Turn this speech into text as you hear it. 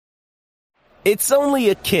It's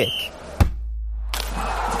only a kick,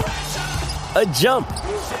 a jump,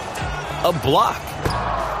 a block.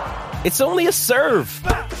 It's only a serve.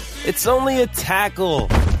 It's only a tackle,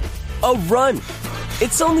 a run.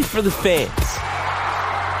 It's only for the fans.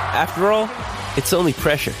 After all, it's only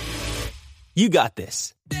pressure. You got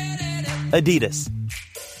this. Adidas.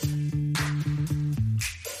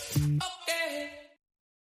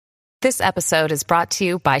 This episode is brought to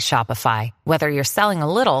you by Shopify. Whether you're selling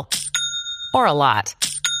a little or a lot,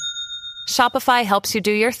 Shopify helps you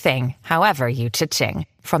do your thing, however you cha-ching.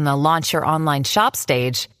 From the launch your online shop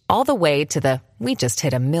stage, all the way to the we just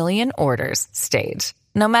hit 1 million orders stage.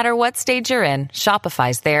 No matter what stage you're in,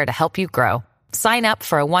 Shopify's there to help you grow. Sign up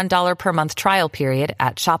for a $1 per month trial period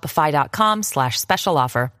at shopify.com/special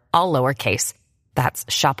offer, all lowercase. That's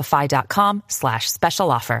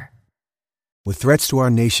shopify.com/special offer. With threats to our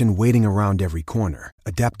nation waiting around every corner,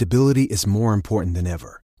 adaptability is more important than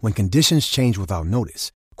ever. When conditions change without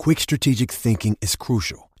notice, quick strategic thinking is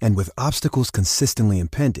crucial. And with obstacles consistently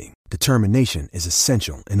impending, determination is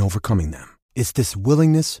essential in overcoming them. It's this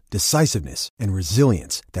willingness, decisiveness, and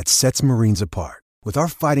resilience that sets Marines apart. With our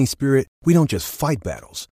fighting spirit, we don't just fight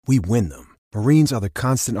battles, we win them. Marines are the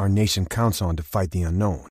constant our nation counts on to fight the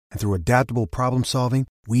unknown. And through adaptable problem solving,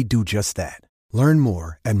 we do just that. Learn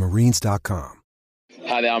more at marines.com.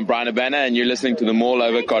 Hi there, I'm Brian Urbana, and you're listening to the Maul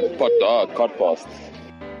Over Codcast.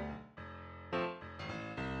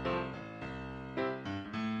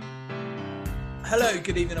 Hello,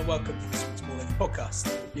 good evening, and welcome to this week's Maul Over Podcast.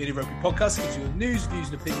 The only rugby podcast gives you news, views,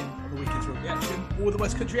 and opinion on the weekend's rugby action, or the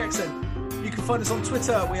West Country accent. You can find us on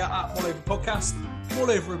Twitter. We are at Maul Over Podcast,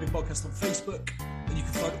 Maul Over Rugby Podcast on Facebook, and you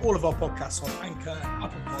can find all of our podcasts on Anchor,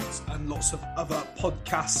 Apple Pods, and lots of other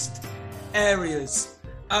podcast areas.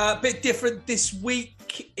 A bit different this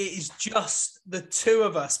week. It is just the two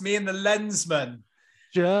of us, me and the Lensman.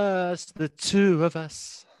 Just the two of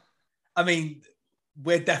us. I mean,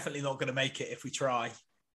 we're definitely not going to make it if we try.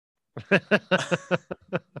 Should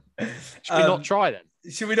we not try then?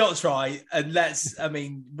 Should we not try? And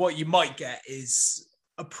what you might get is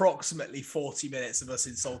approximately 40 minutes of us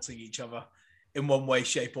insulting each other in one way,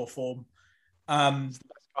 shape, or form. It's the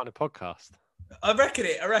best kind of podcast. I reckon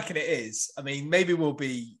it is. I mean, maybe we'll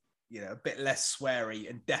be, a bit less sweary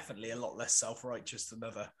and definitely a lot less self-righteous than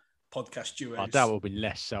other podcast duos. I doubt we'll be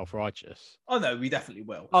less self-righteous. Oh no, we definitely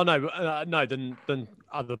will. Oh no, no, than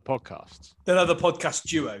other podcasts. Than other podcast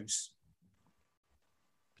duos.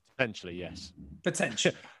 Potentially, yes.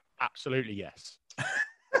 Potentially. Absolutely, yes.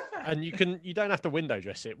 And you don't have to window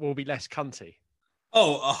dress it. We'll be less cunty.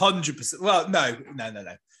 Oh, 100%. Well, no.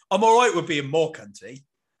 I'm all right with being more cunty.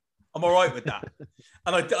 I'm all right with that.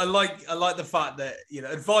 And I like the fact that,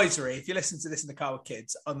 advisory, if you listen to this in the car with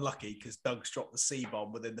kids, unlucky because Doug's dropped the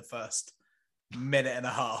C-bomb within the first minute and a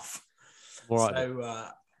half. All right. So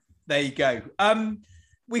there you go.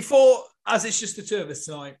 We thought, as it's just the two of us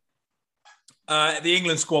tonight, the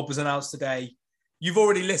England squad was announced today. You've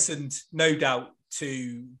already listened, no doubt,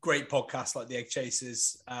 to great podcasts like the Egg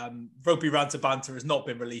Chasers. Rugby Ranta Banter has not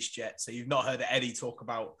been released yet, so you've not heard Eddie talk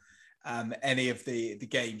about any of the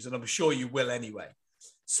games, and I'm sure you will anyway.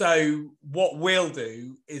 So what we'll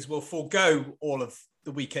do is we'll forego all of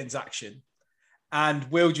the weekend's action and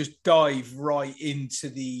we'll just dive right into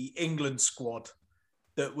the England squad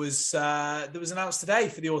that was announced today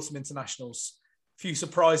for the autumn internationals. Few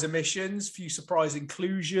surprise omissions, few surprise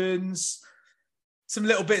inclusions, some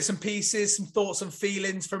little bits and pieces, some thoughts and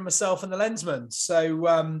feelings from myself and the Lensman.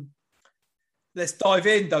 So let's dive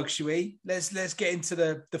in, Doug, shall we? Let's get into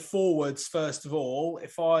the forwards first of all.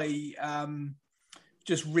 If I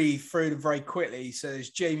just read through them very quickly. So there's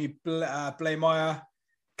Jamie Blaemeyer,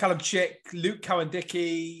 Callum Chick, Luke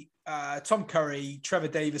Cowan-Dickie, Tom Curry, Trevor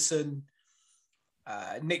Davison,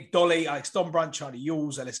 Nick Dolly, Alex Donbrandt, Charlie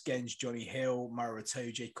Ewels, Ellis Genge, Johnny Hill, Maro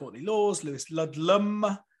Itoje, Courtney Laws, Lewis Ludlam,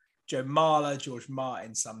 Joe Marler, George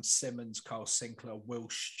Martin, Sam Simmons, Carl Sinclair, Will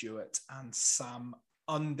Stewart, and Sam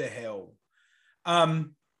Underhill.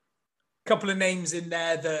 Couple of names in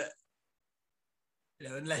there that,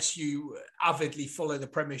 unless you avidly follow the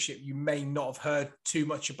Premiership, you may not have heard too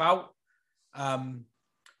much about.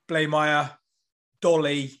 Blaemeyer,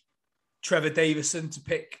 Dolly, Trevor Davison, to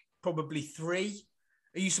pick probably three.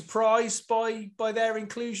 Are you surprised by their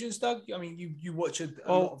inclusions, Doug? I mean, you watch a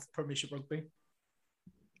lot of Premiership rugby.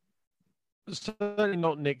 Certainly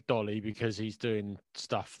not Nick Dolly, because he's doing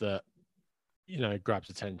stuff that, grabs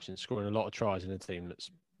attention, scoring a lot of tries in a team that's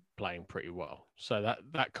playing pretty well. So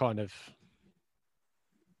that kind of...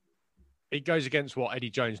 It goes against what Eddie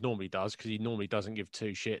Jones normally does, because he normally doesn't give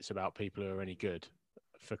two shits about people who are any good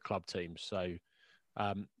for club teams. So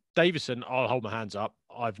Davison, I'll hold my hands up.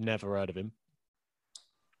 I've never heard of him.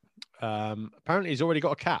 Apparently, he's already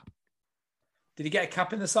got a cap. Did he get a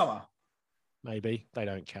cap in the summer? Maybe they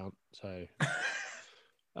don't count. So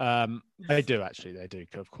they do actually. They do.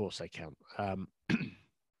 Of course, they count.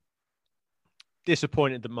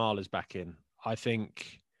 Disappointed that Marler's back in. I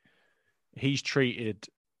think he's treated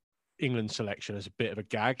England selection as a bit of a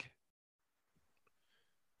gag.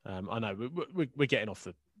 I know we're getting off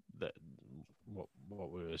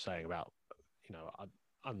what we were saying about,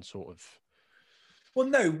 unsort of. Well,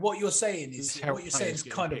 no, what you're saying is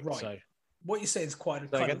kind of right. So. What you're saying is kind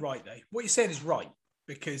of right, though. What you're saying is right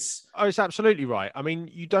because it's absolutely right. I mean,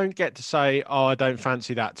 you don't get to say, "Oh, I don't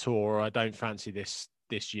fancy that tour," or "I don't fancy this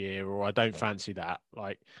year," or "I don't fancy that."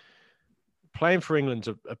 Like playing for England's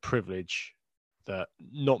a privilege that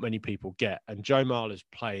not many people get, and Joe Marler's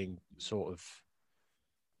playing sort of.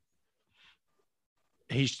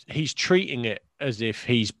 He's treating it as if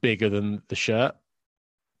he's bigger than the shirt.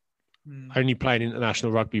 Only playing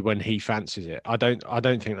international rugby when he fancies it. I don't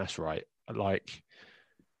think that's right. Like,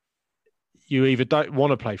 you either don't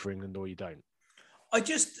want to play for England or you don't.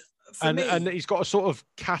 And he's got a sort of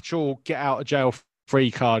catch-all, get out of jail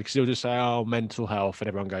free card because he'll just say, "Oh, mental health," and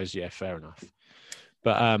everyone goes, "Yeah, fair enough."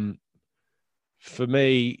 But for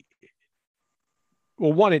me,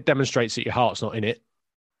 well, one, it demonstrates that your heart's not in it.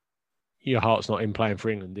 Your heart's not in playing for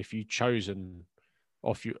England. If you've chosen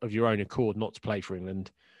of your own accord not to play for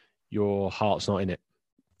England, your heart's not in it.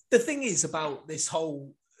 The thing is about this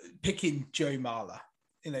whole picking Joe Marler,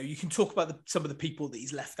 you can talk about some of the people that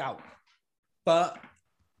he's left out, but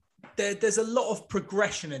there's a lot of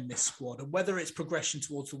progression in this squad, and whether it's progression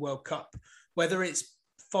towards the World Cup, whether it's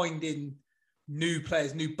finding new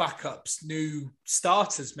players, new backups, new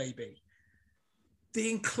starters, maybe the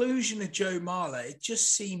inclusion of Joe Marler, it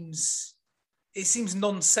seems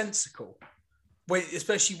nonsensical,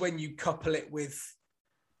 especially when you couple it with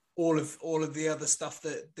all of the other stuff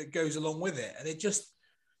that goes along with it, and it just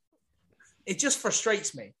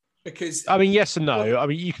frustrates me because I mean, yes and no. I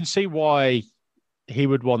mean, you can see why he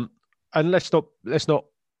would want, and let's not.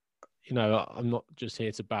 I'm not just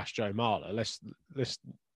here to bash Joe Marler. Let's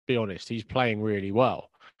be honest. He's playing really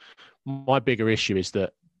well. My bigger issue is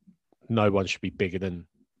that no one should be bigger than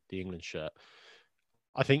the England shirt.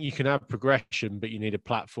 I think you can have progression, but you need a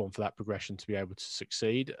platform for that progression to be able to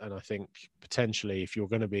succeed. And I think potentially if you're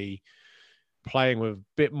going to be playing with a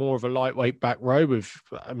bit more of a lightweight back row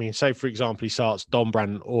say, for example, he starts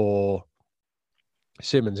Dombrandt or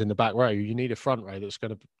Simmons in the back row, you need a front row that's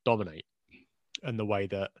going to dominate. And the way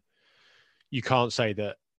that you can't say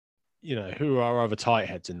that, who are our other tight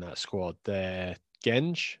heads in that squad? They're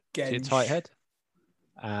Genge. Is he a tight head?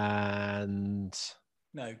 And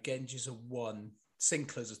no, Genge is a 1.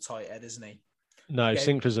 Sinclair's a tight head, isn't he? No,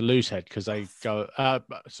 Sinclair's a loose head because they go.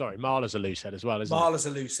 Sorry, Marler's a loose head as well, isn't Marler's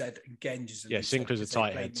a loose head and Genge is a loose head. Sinclair's a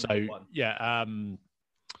tight head. So yeah,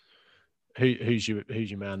 who's your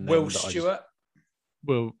man? Will Stewart.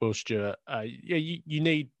 Will Stewart. You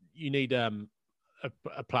need a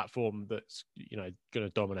platform that's going to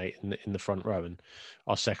dominate in the front row, and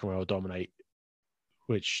our second row will dominate,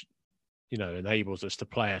 which enables us to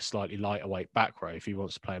play a slightly lighter weight back row if he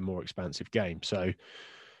wants to play a more expansive game. So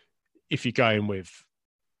if you're going with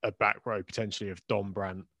a back row potentially of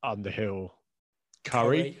Dombrandt, Underhill,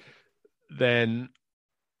 Curry, then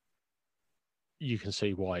you can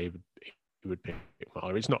see why he would pick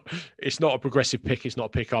Marler. It's not a progressive pick. It's not a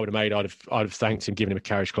pick I would have made. I'd have thanked him, given him a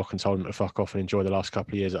carriage clock, and told him to fuck off and enjoy the last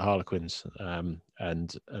couple of years at Harlequins, and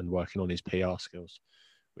working on his PR skills,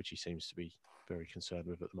 which he seems to be very concerned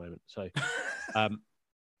with at the moment. So,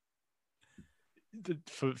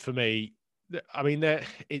 for me, I mean,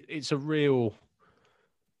 it's a real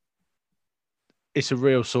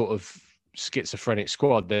sort of schizophrenic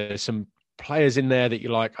squad. There's some players in there that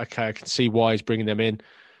you're like, okay, I can see why he's bringing them in.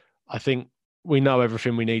 I think we know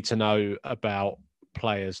everything we need to know about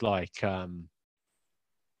players like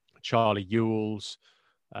Charlie Ewells.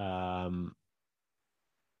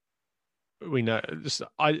 We know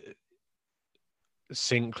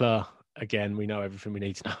Sinclair, again, we know everything we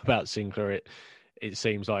need to know about Sinclair. It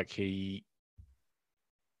seems like I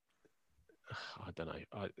don't know.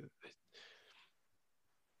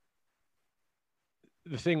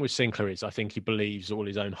 The thing with Sinclair is I think he believes all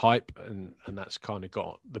his own hype, and that's kind of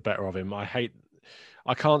got the better of him. I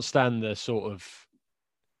can't stand the sort of,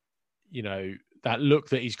 that look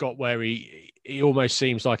that he's got where he almost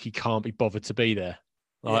seems like he can't be bothered to be there.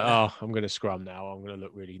 Like, I'm going to scrum now. I'm going to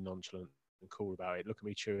look really nonchalant and cool about it. Look at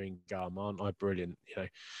me chewing gum. Aren't I brilliant?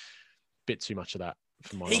 Bit too much of that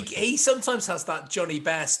for my liking. He sometimes has that Johnny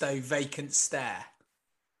Bairstow vacant stare.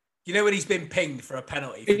 When he's been pinged for a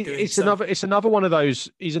penalty. It's another one of those.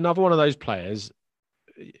 He's another one of those players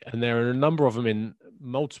and there are a number of them in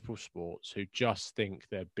multiple sports who just think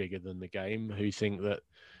they're bigger than the game, who think that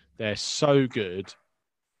they're so good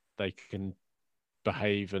they can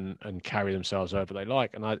behave and carry themselves however they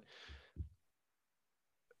like. And I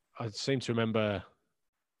seem to remember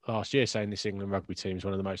last year saying this England rugby team is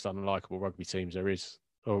one of the most unlikable rugby teams there is,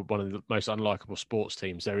 or one of the most unlikable sports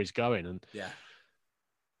teams there is going. And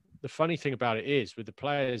the funny thing about it is, with the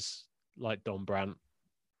players like Don Brandt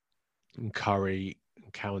and Curry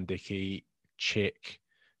and Cowan Dickey, Chick,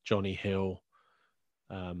 Johnny Hill,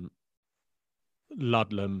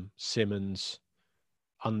 Ludlam, Simmons,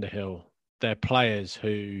 Underhill, they're players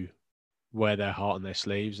who wear their heart on their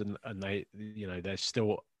sleeves, and they, they're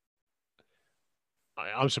still.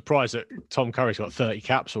 I'm surprised that Tom Curry's got 30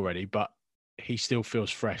 caps already, but he still feels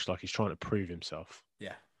fresh, like he's trying to prove himself.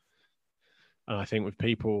 Yeah. And I think with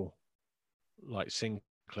people like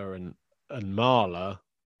Sinclair and Marler,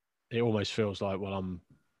 it almost feels like, well, I'm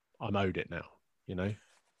owed it now,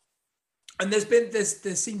 And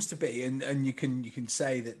there seems to be, and you can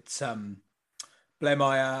say that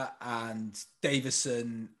Blemeyer and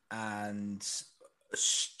Davison and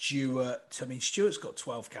Stewart. I mean, Stewart's got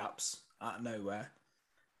 12 caps out of nowhere.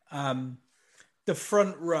 The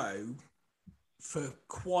front row for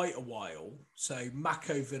quite a while. So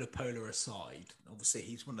Mako Vunipola aside, obviously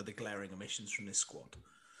he's one of the glaring omissions from this squad.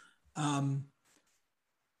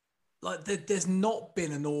 There's not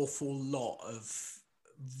been an awful lot of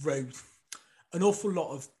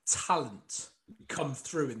talent come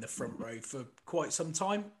through in the front row for quite some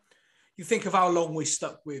time. You think of how long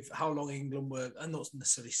England were, and not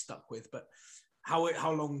necessarily stuck with, but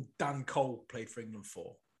how long Dan Cole played for England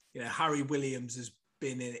for. Harry Williams has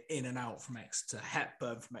been in and out from Exeter,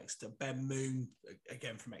 Hepburn from Exeter, Ben Moon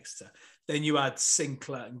again from Exeter. Then you had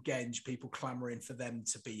Sinclair and Genge, people clamouring for them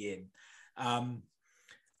to be in.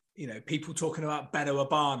 People talking about Beno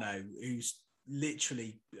Abano, who's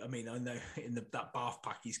literally, I know in that Bath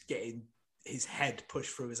pack, he's getting his head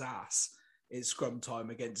pushed through his ass in scrum time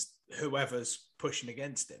against whoever's pushing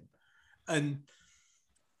against him. And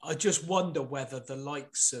I just wonder whether the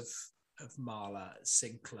likes of Marler,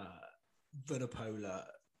 Sinclair, Vunipola,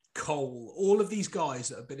 Cole, all of these guys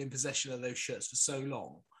that have been in possession of those shirts for so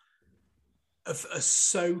long are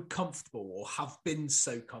so comfortable, or have been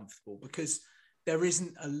so comfortable, because there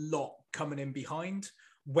isn't a lot coming in behind.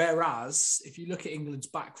 Whereas if you look at England's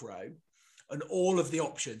back row and all of the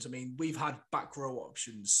options, we've had back row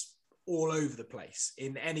options all over the place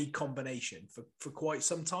in any combination for quite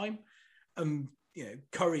some time.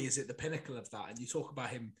 Curry is at the pinnacle of that. And you talk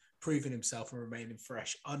about him proving himself and remaining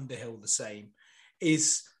fresh. Underhill the same.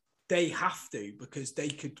 Is they have to, because they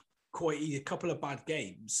could a couple of bad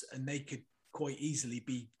games and they could quite easily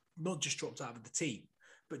be not just dropped out of the team,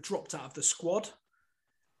 but dropped out of the squad.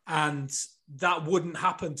 And that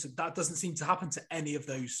doesn't seem to happen to any of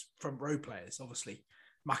those front row players. Obviously,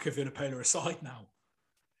 Mako Vunipola aside now,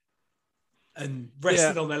 and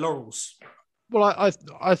rested on their laurels. Well,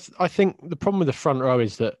 I think the problem with the front row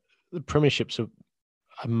is that the Premiership's a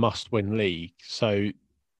must-win league, so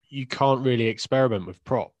you can't really experiment with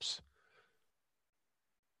props.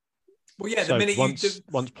 Well, yeah. So the minute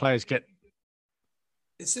once players get,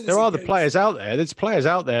 there are the players out there. There's players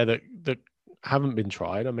out there that haven't been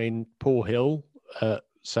tried. Paul Hill at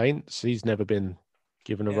Saints, he's never been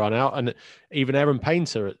given a run out, and even Aaron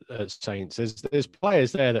Painter at Saints. There's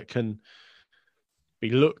players there that can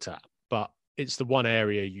be looked at, but it's the one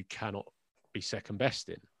area you cannot be second best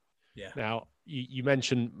in. Yeah. Now, you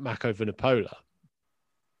mentioned Mako Vunipola.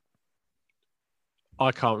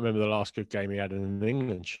 I can't remember the last good game he had in an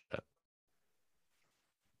England shirt.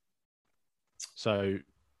 So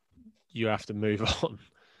you have to move on.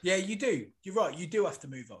 Yeah, you do. You're right. You do have to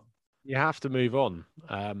move on. You have to move on.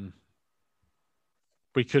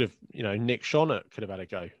 We could have, Nick Shonert could have had a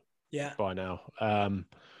go. Yeah. By now.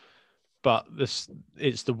 But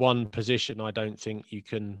it's the one position I don't think you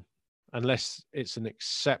can, unless it's an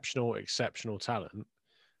exceptional talent,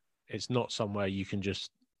 it's not somewhere you can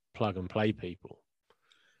just plug and play people.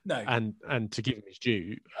 No. And to give him his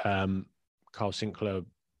due, Carl Sinclair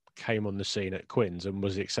came on the scene at Quins and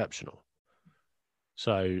was exceptional.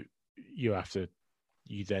 So you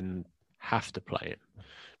then have to play him.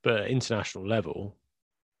 But at international level,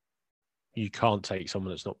 you can't take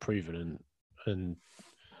someone that's not proven, and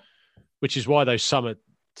which is why those summer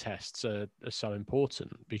tests are so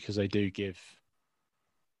important, because they do give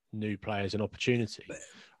new players an opportunity.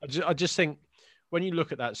 I just think when you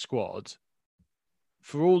look at that squad,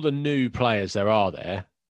 for all the new players there are there,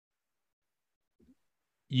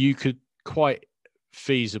 you could quite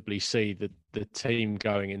feasibly see the team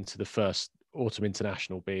going into the first autumn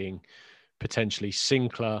international being potentially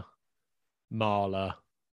Sinclair, Marler,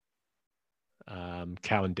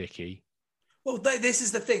 Cowan Dickey. Well, this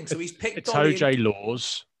is the thing. So he's picked It's Dolly. OJ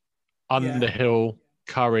Laws, Underhill,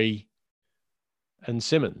 Curry, and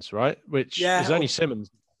Simmons, right? Which is only Simmons.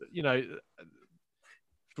 You know,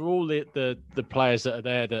 for all the players that are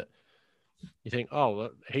there that you think, oh,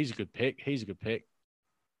 he's a good pick. He's a good pick.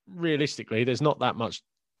 Realistically, there's not that much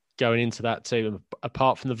going into that team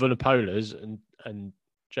apart from the Vunipolas and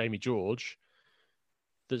Jamie George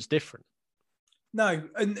that's different. No,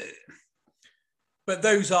 but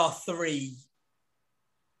those are three,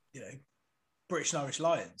 British and Irish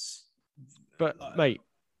Lions. But mate,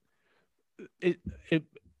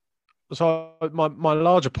 so my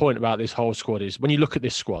larger point about this whole squad is when you look at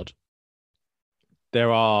this squad,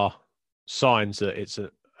 there are signs that it's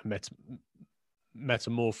a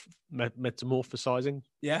metamorphosizing.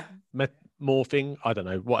 Yeah. Morphing. I don't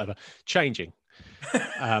know, whatever. Changing.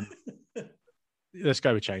 Let's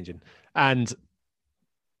go with changing. And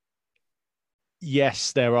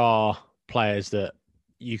yes, there are players that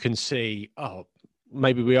you can see, oh,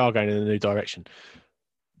 maybe we are going in a new direction.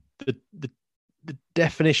 The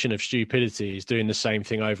definition of stupidity is doing the same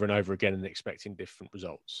thing over and over again and expecting different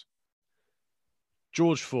results.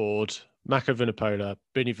 George Ford, Mako Vunipola,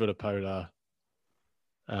 Binny Vunipola,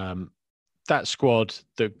 that squad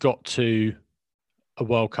that got to a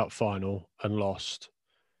World Cup final and lost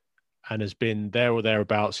and has been there or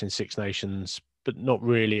thereabouts in Six Nations, but not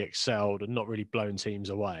really excelled and not really blown teams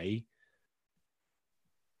away.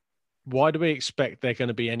 Why do we expect they're going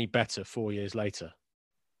to be any better 4 years later?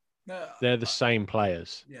 No, they're the same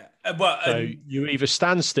players. Yeah. So you either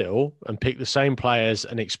stand still and pick the same players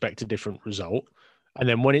and expect a different result. And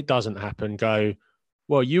then when it doesn't happen, go,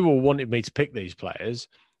 well, you all wanted me to pick these players.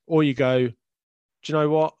 Or you go, do you know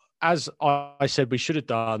what? As I said, we should have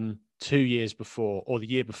done 2 years before or the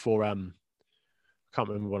year before. I can't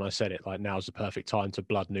remember when I said it, like now's the perfect time to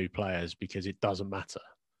blood new players because it doesn't matter.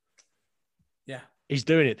 Yeah. He's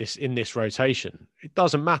doing it in this rotation. It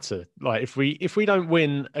doesn't matter. Like if we don't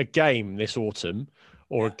win a game this autumn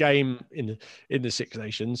or a game in the Six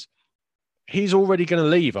Nations, he's already going to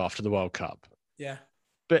leave after the World Cup. Yeah.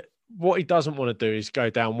 But what he doesn't want to do is go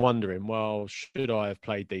down wondering, well, should I have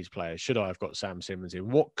played these players? Should I have got Sam Simmons in?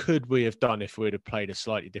 What could we have done if we'd have played a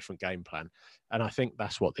slightly different game plan? And I think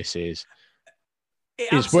that's what this is.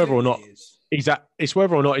 It's whether or not it's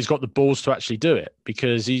whether or not he's got the balls to actually do it,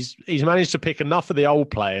 because he's managed to pick enough of the old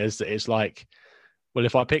players that it's like, well,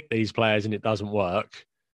 if I pick these players and it doesn't work,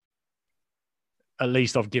 at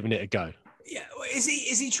least I've given it a go. Yeah, is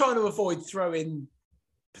he trying to avoid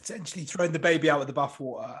potentially throwing the baby out with the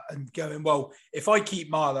bathwater and going, well, if I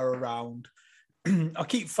keep Marler around, I'll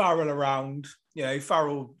keep Farrell around.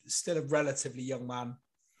 Farrell is still a relatively young man.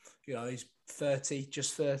 He's 30,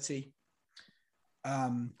 just 30.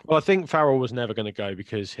 Well, I think Farrell was never going to go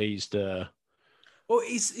because he's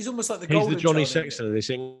he's almost like he's the Johnny Sexton of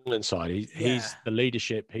this England side. He's the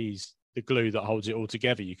leadership. He's the glue that holds it all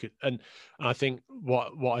together. And I think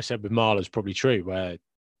what I said with Marler is probably true, where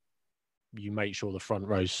you make sure the front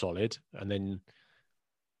row's solid, and then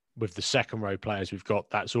with the second row players we've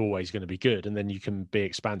got, that's always going to be good. And then you can be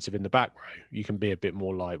expansive in the back row. You can be a bit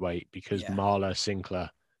more lightweight because Marler,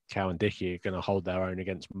 Sinclair, Cowan Dickey are going to hold their own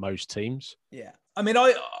against most teams. Yeah. I mean,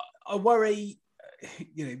 I worry,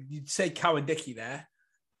 you'd say Cowan Dickey there,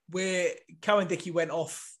 where Cowan Dickey went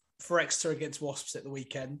off for Exeter against Wasps at the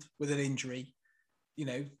weekend with an injury.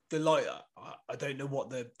 I don't know what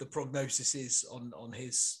the prognosis is on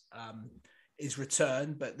his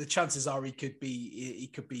return, but the chances are he could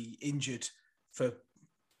be injured for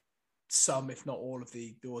some, if not all, of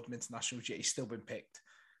the autumn internationals. Yet he's still been picked.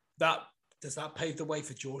 Does that pave the way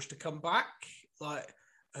for George to come back? Like,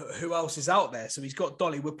 who else is out there? So he's got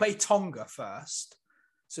Dolly. We'll play Tonga first.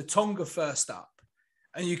 So Tonga first up,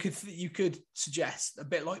 and you could suggest a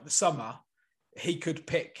bit like the summer, he could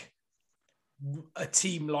pick a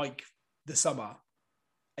team like the summer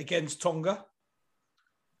against Tonga,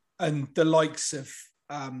 and the likes of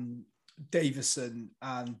Davison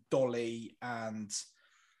and Dolly and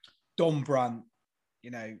Don Brandt.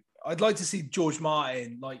 I'd like to see George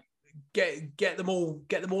Martin get them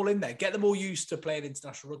all in there, get them all used to playing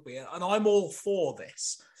international rugby, and I'm all for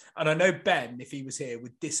this. And I know Ben, if he was here,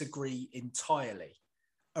 would disagree entirely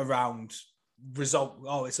around result.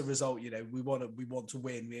 Oh, it's a result. We want to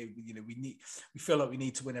win. We feel like we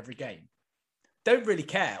need to win every game. Don't really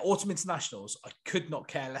care. Autumn internationals, I could not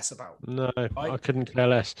care less about. No, right? I couldn't care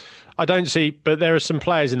less. I don't see, but there are some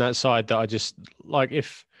players in that side that I just like.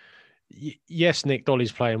 Yes, Nick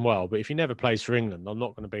Dolly's playing well, but if he never plays for England, I'm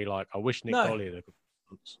not going to be like, I wish Nick Dolly had a good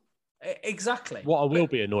chance. Exactly. What I will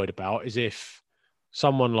be annoyed about is if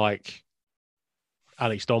someone like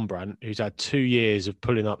Alex Dombrandt, who's had 2 years of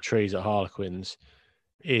pulling up trees at Harlequins,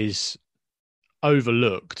 is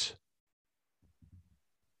overlooked.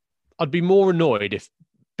 I'd be more annoyed if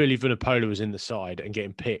Billy Vunipola was in the side and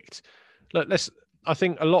getting picked. Look, I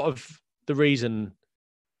think a lot of the reason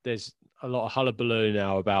there's a lot of hullabaloo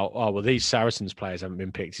now about, these Saracens players haven't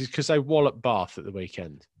been picked is because they walloped Bath at the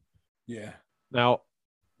weekend. Yeah. Now,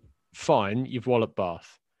 fine, you've walloped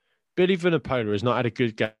Bath. Billy Vunipola has not had a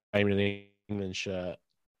good game in the England shirt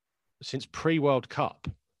since pre-World Cup.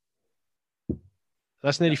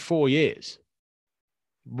 That's nearly 4 years.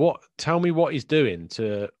 Tell me what he's doing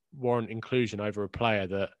to warrant inclusion over a player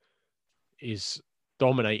that is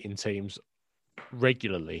dominating teams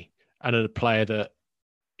regularly and a player that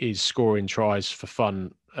is scoring tries for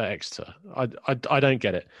fun at Exeter. I don't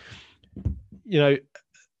get it. You know,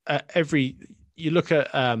 you look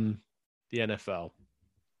at the NFL,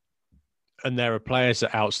 and there are players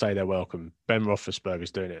that outstay their welcome. Ben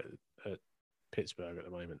Roethlisberger's doing it at Pittsburgh at the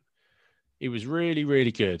moment. He was really,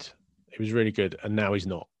 really good. He was really good, and now he's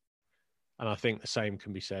not. And I think the same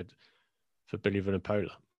can be said for Billy Vunipola.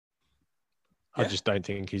 I just don't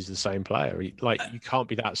think he's the same player. You can't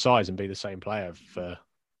be that size and be the same player for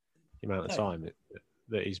the amount of time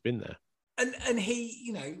that he's been there. And he,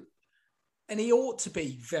 you know, and he ought to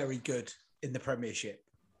be very good in the Premiership.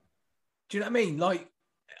 Do you know what I mean? Like,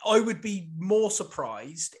 I would be more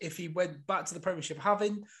surprised if he went back to the Premiership,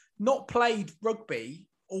 having not played rugby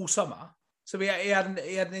all summer. So he had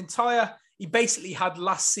an entire. He basically had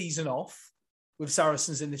last season off with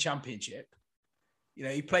Saracens in the Championship. You know,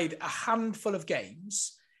 he played a handful of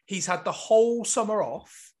games. He's had the whole summer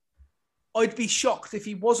off. I'd be shocked if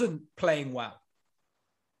he wasn't playing well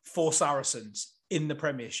for Saracens in the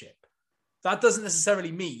Premiership. That doesn't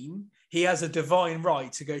necessarily mean he has a divine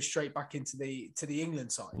right to go straight back into the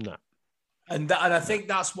England side. No. And I think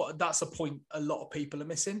that's a point a lot of people are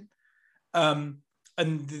missing. And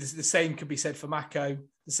the same could be said for Mako.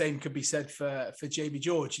 The same could be said for Jamie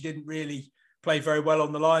George. He didn't really play very well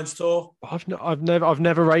on the Lions tour. I've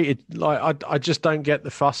never rated, I just don't get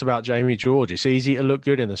the fuss about Jamie George. It's easy to look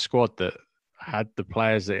good in a squad that had the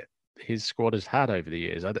players that his squad has had over the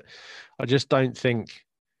years. I just don't think.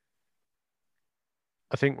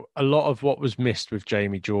 I think a lot of what was missed with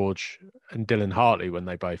Jamie George and Dylan Hartley when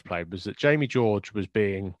they both played was that Jamie George was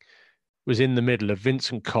in the middle of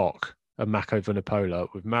Vincent Koch and Mako Vunipola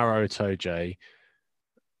with Maro Itoje,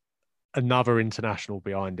 another international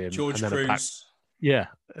behind him. George and then Cruz. Yeah.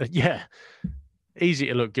 Easy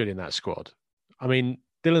to look good in that squad. I mean,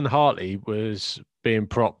 Dylan Hartley was being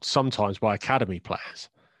propped sometimes by academy players.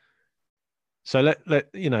 So that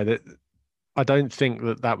I don't think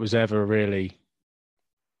that was ever really.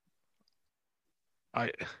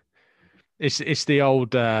 It's the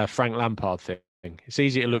old Frank Lampard thing. It's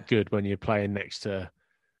easy to look good when you're playing next to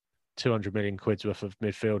 200 million quid's worth of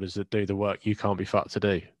midfielders that do the work you can't be fucked to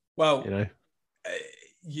do. Well, you know,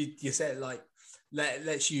 you said like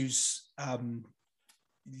let's use Paul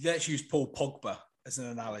Pogba as an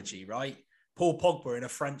analogy, right? Paul Pogba in a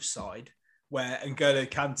French side where N'Golo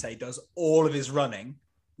Kante does all of his running,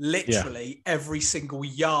 literally every single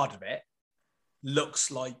yard of it looks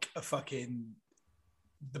like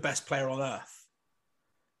the best player on earth.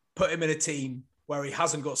 Put him in a team where he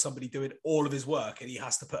hasn't got somebody doing all of his work and he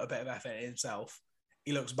has to put a bit of effort in himself.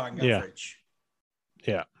 He looks bang average.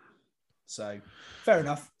 Yeah. So fair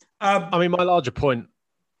enough. I mean, my larger point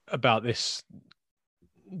about these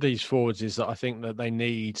forwards is that I think that there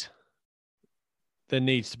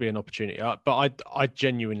needs to be an opportunity. But I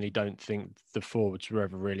genuinely don't think the forwards were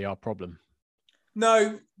ever really our problem.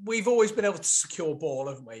 No, we've always been able to secure ball,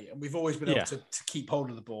 haven't we? And we've always been able to keep hold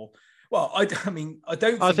of the ball. Well, I think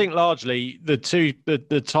largely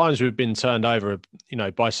the times we've been turned over,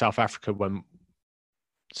 by South Africa when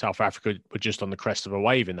South Africa were just on the crest of a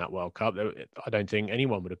wave in that World Cup. I don't think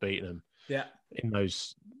anyone would have beaten them. Yeah. In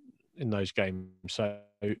those games. So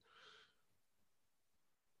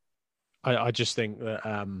I just think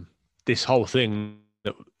that this whole thing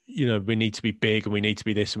that we need to be big and we need to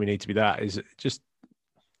be this and we need to be that is just,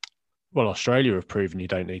 well, Australia have proven you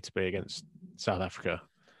don't need to be against South Africa.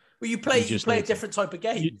 Well, you play a different type of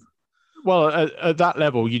game. At that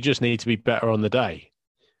level, you just need to be better on the day.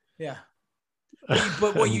 Yeah.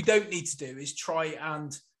 But what you don't need to do is try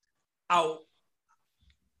and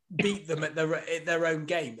beat them at their own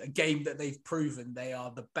game, a game that they've proven they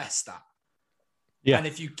are the best at. Yeah. And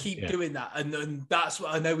if you keep doing that, and that's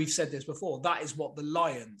what I know we've said this before, that is what the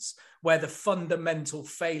Lions, where the fundamental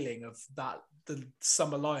failing of the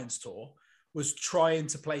Summer Lions tour was trying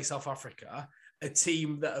to play South Africa a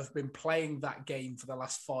team that have been playing that game for the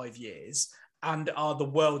last 5 years and are the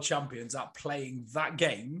world champions at playing that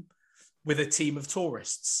game with a team of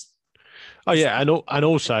tourists. Oh yeah, and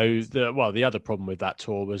also the other problem with that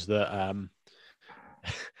tour was that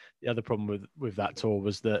the other problem with that tour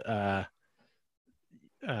was that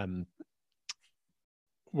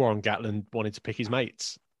Warren Gatland wanted to pick his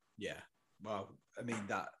mates. Yeah, well, I mean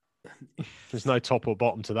that. There's no top or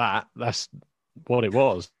bottom to that. That's what it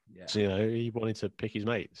was. Yeah. So, he wanted to pick his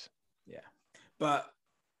mates. Yeah, but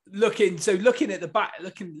looking at the back,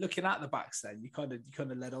 looking at the backs, then you kind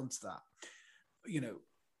of led on to that.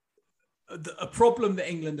 A problem that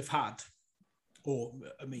England have had, or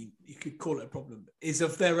I mean, you could call it a problem, is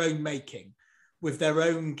of their own making, with their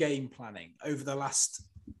own game planning over the last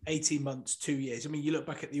 18 months, 2 years. I mean, you look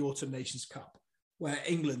back at the Autumn Nations Cup, where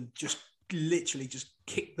England just literally just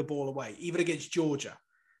kicked the ball away, even against Georgia.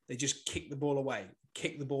 They just kicked the ball away.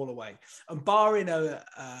 And barring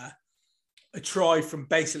a try from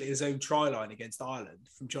basically his own try line against Ireland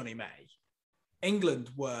from Johnny May,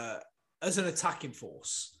 England were, as an attacking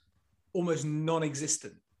force, almost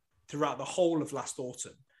non-existent throughout the whole of last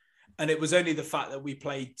autumn. And it was only the fact that we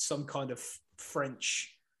played some kind of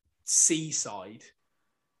French seaside,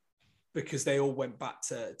 because they all went back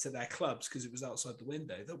to their clubs because it was outside the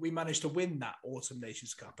window, that we managed to win that Autumn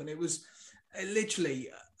Nations Cup. And it was literally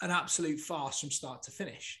an absolute farce from start to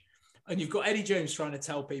finish. And you've got Eddie Jones trying to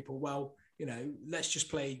tell people, well, let's just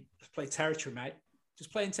play territory, mate.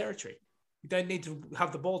 Just play in territory. You don't need to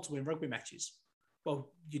have the ball to win rugby matches.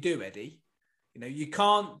 Well, you do, Eddie. You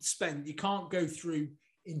can't go through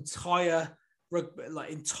entire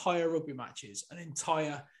rugby matches and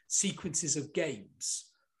entire sequences of games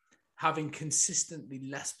having consistently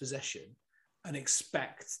less possession and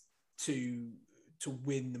expect to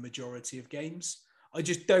win the majority of games. I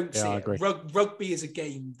just don't see it. Rugby is a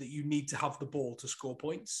game that you need to have the ball to score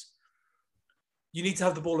points. You need to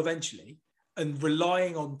have the ball eventually, and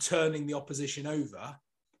relying on turning the opposition over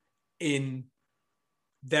in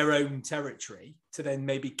their own territory to then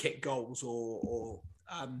maybe kick goals or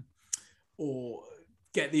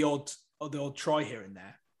get the odd try here and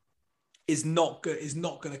there is not good. Is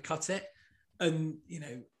not going to cut it. And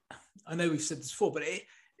I know we've said this before, but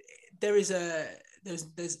there's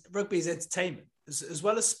rugby is entertainment as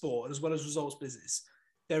well as sport and as well as results business.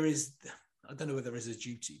 There is, I don't know whether there is a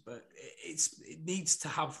duty, but it needs to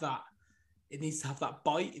have that. It needs to have that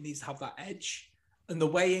bite. It needs to have that edge. And the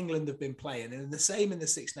way England have been playing, and the same in the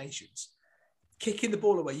Six Nations, kicking the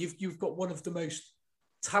ball away. You've got one of the most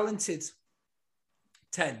talented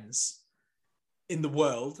tens in the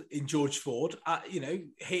world in George Ford.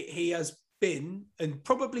 He has been and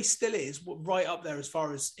probably still is right up there as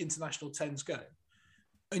far as international tens go.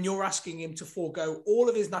 And you're asking him to forego all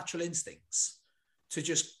of his natural instincts to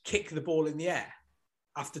just kick the ball in the air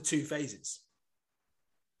after two phases.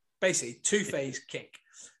 Basically, two-phase kick.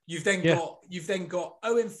 You've then got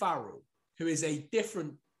Owen Farrell, who is a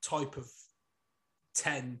different type of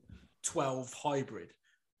 10-12 hybrid,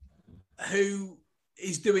 who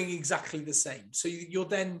is doing exactly the same. So you're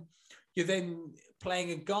then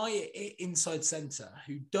playing a guy inside centre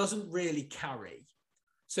who doesn't really carry.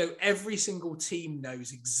 So every single team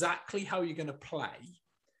knows exactly how you're going to play,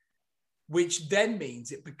 which then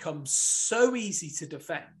means it becomes so easy to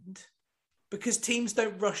defend because teams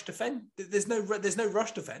don't rush defend. There's no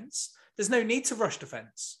rush defence. There's no need to rush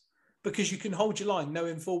defence because you can hold your line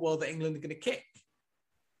knowing full well that England are going to kick.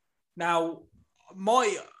 Now,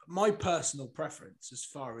 my personal preference as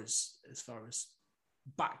far as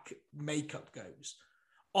back makeup goes,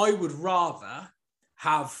 I would rather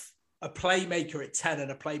have a playmaker at 10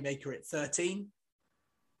 and a playmaker at 13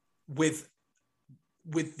 with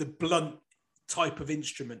the blunt type of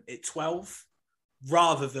instrument at 12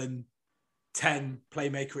 rather than 10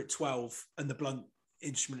 playmaker at 12 and the blunt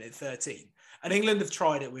instrument at 13. And England have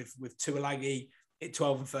tried it with Tuilagi at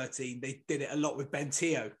 12 and 13. They did it a lot with Ben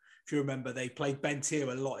Teo. If you remember, they played Ben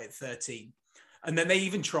Teo a lot at 13. And then they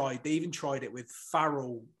even tried it with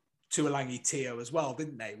Farrell, Tuilagi, Teo as well,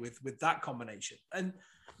 didn't they? With that combination. And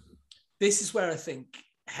this is where I think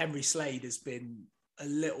Henry Slade has been a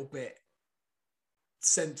little bit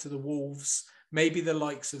sent to the wolves. Maybe the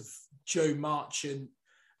likes of Joe Marchant,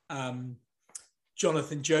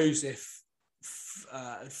 Jonathan Joseph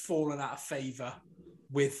fallen out of favour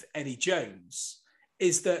with Eddie Jones.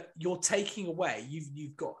 Is that you're taking away?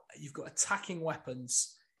 You've got attacking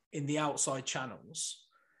weapons in the outside channels,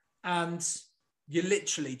 and you're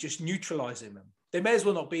literally just neutralising them. They may as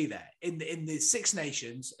well not be there in the Six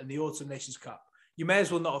Nations and the Autumn Nations Cup. You may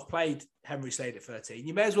as well not have played Henry Slade at 13.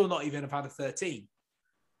 You may as well not even have had a 13.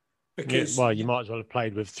 Because you might as well have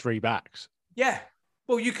played with three backs. Yeah.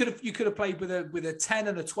 Well, you could have played with a 10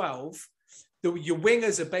 and a 12. Your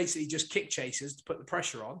wingers are basically just kick chasers to put the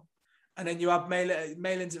pressure on, and then you have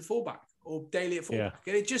Malins at fullback or Daly at fullback,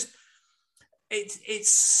 and it's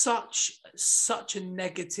such a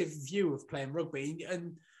negative view of playing rugby,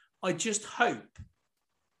 and I just hope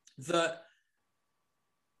that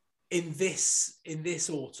in this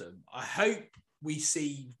autumn, I hope we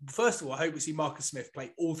see Marcus Smith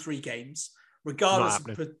play all 3 games, regardless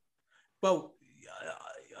of. Well,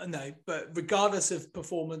 I know, but regardless of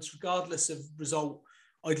performance, regardless of result,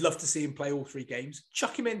 I'd love to see him play all 3 games.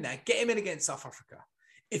 Chuck him in there, get him in against South Africa.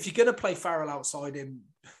 If you're going to play Farrell outside him,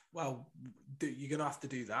 well, you're going to have to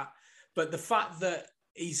do that. But the fact that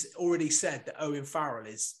he's already said that Owen Farrell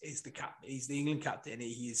is the captain, he's the England captain,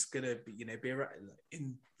 he's going to be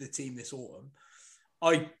in the team this autumn.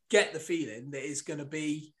 I get the feeling that it's going to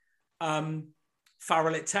be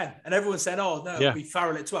Farrell at 10. And everyone said, oh, no, it'll be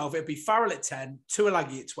Farrell at 12. It'll be Farrell at 10,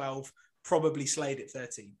 Tuilagi at 12, probably Slade at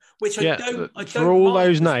 13. Which I don't for all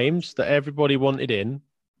those names that everybody wanted in,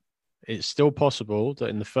 it's still possible that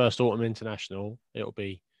in the first autumn international, it'll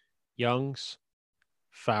be Youngs,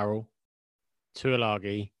 Farrell,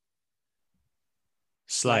 Tuilagi,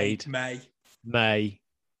 Slade, May,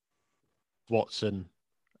 Watson,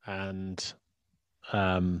 and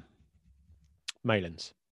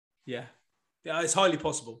Malins. Yeah, it's highly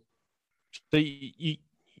possible. So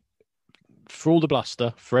for all the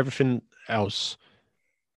bluster, for everything else,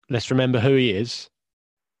 let's remember who he is.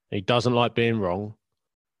 He doesn't like being wrong.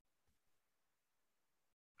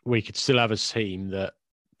 We could still have a team that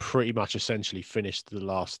pretty much essentially finished the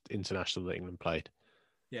last international that England played.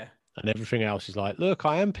 Yeah. And everything else is like, look,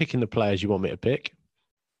 I am picking the players you want me to pick.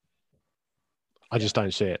 I just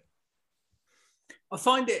don't see it. I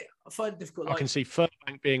find it difficult. I can see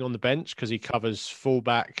Furbank being on the bench because he covers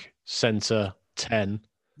fullback, centre, 10.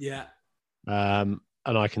 Yeah. And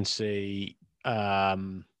I can see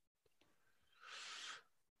who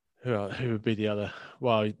would be the other?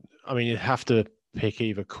 Well, I mean, you'd have to pick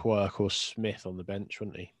either Quirk or Smith on the bench,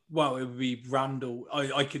 wouldn't he? Well, it would be Randall.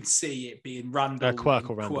 I could see it being Randall. Quirk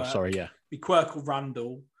or Randall, sorry, yeah. Be Quirk or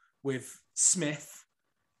Randall with Smith,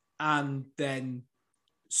 and then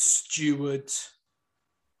Stewart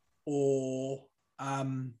or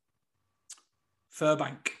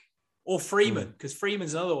Furbank or Freeman, because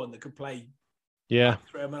Freeman's another one that could play. Yeah.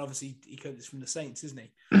 I mean, obviously, he comes from the Saints, isn't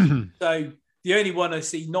he? So the only one I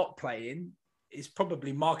see not playing is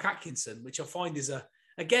probably Mark Atkinson, which I find is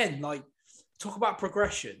talk about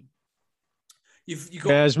progression. You've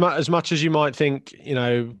got as much as you might think,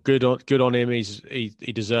 good on him.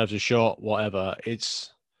 He deserves a shot. Whatever.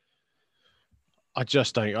 I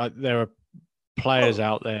just don't. There are players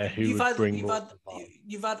out there who would bring more.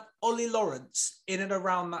 You've had Ollie Lawrence in and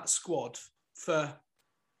around that squad for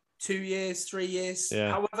 2 years, 3 years,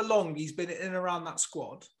 however long he's been in and around that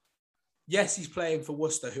squad. Yes, he's playing for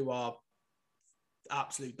Worcester, who are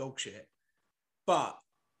absolute dog shit. But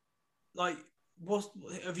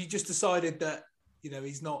have you just decided that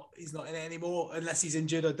he's not in it anymore unless he's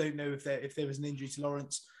injured? I don't know if there was an injury to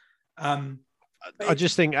Lawrence. I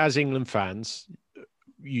just think as England fans,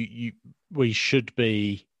 we should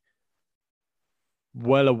be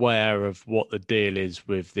well aware of what the deal is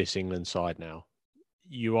with this England side now.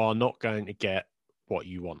 You are not going to get what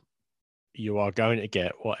you want. You are going to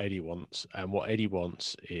get what Eddie wants, and what Eddie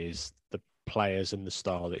wants is the players and the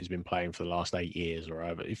style that he's been playing for the last 8 years or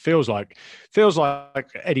over. It feels like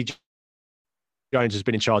Eddie Jones has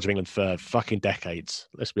been in charge of England for fucking decades.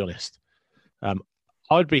 Let's be honest.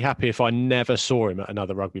 I'd be happy if I never saw him at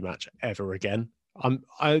another rugby match ever again.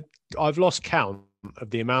 I've lost count of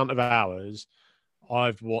the amount of hours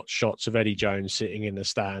I've watched shots of Eddie Jones sitting in the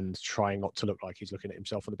stand trying not to look like he's looking at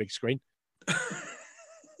himself on the big screen.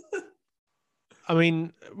 I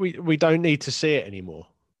mean, we don't need to see it anymore.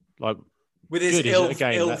 Like with his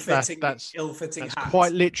ill-fitting that's hat.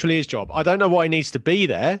 Quite literally his job. I don't know why he needs to be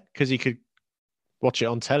there because he could watch it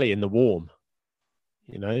on telly in the warm,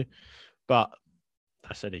 but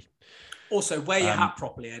that's Eddie. Also, wear your hat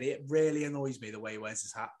properly, Eddie. It really annoys me the way he wears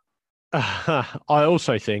his hat. I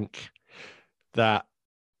also think that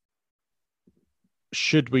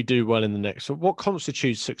should we do well in the next, what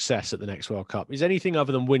constitutes success at the next World Cup? Is anything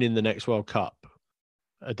other than winning the next World Cup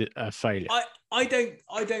a failure? I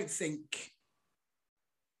don't think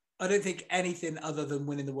anything other than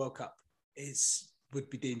winning the World Cup would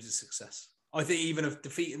be deemed as a success. I think even a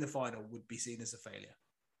defeat in the final would be seen as a failure.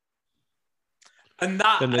 And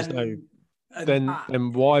that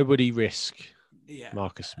then why would he risk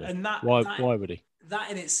Marcus Smith? And why would he?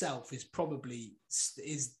 That in itself is probably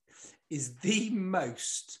is the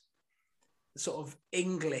most sort of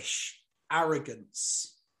English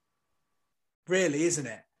arrogance, really, isn't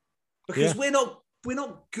it? Because we're not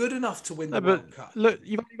good enough to win the World Cup. Look,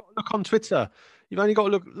 you've only got to look on Twitter. You've only got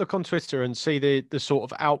to look on Twitter and see the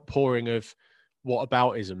sort of outpouring of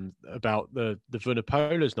whataboutism about the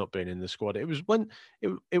Vunipolas not being in the squad. It was when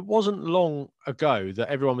it wasn't long ago that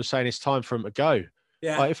everyone was saying it's time for him to go.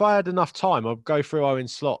 Yeah. Like, if I had enough time, I'd go through Owen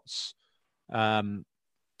Slott's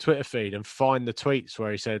Twitter feed and find the tweets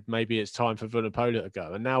where he said maybe it's time for Vunipola to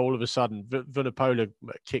go. And now all of a sudden, Vunipola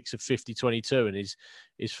kicks a 50-22 and is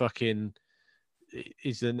fucking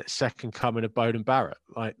is the second coming of Bowden Barrett.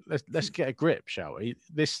 Like, let's get a grip, shall we?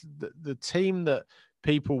 The team that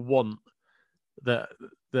people want, the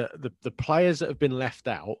players that have been left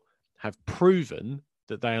out have proven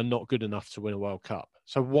that they are not good enough to win a World Cup.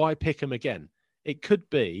 So why pick them again? It could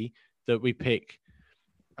be that we pick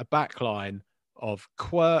a backline of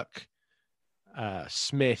Quirk,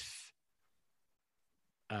 Smith,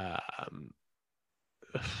 the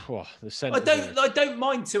centre. I don't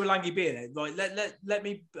mind Tuolangi being it. Like, let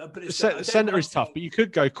me put it. Centre is tough, but you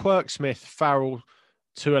could go Quirk, Smith, Farrell,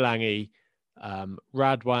 Tuolangi,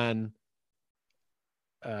 Radwan,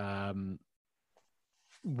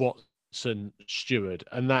 Watson, Stewart,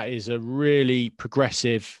 and that is a really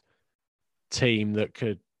progressive team that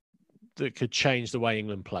could change the way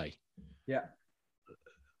England play. Yeah,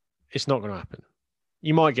 it's not going to happen.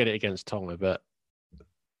 You might get it against Tonga, but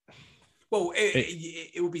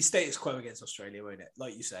it will be status quo against Australia, won't it?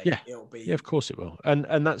 Like you say, it'll be. Yeah, of course it will.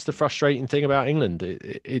 And that's the frustrating thing about England.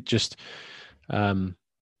 It just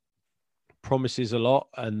promises a lot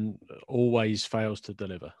and always fails to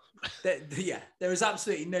deliver. There is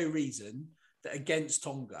absolutely no reason that against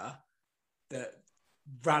Tonga that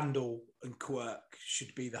Randall and Quirk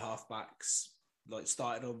should be the halfbacks, like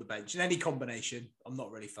started on the bench in any combination. I'm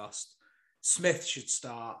not really fussed. Smith should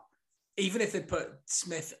start, even if they put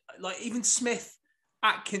Smith, like even Smith,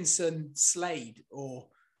 Atkinson, Slade, or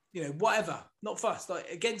whatever. Not fussed. Like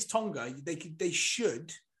against Tonga, they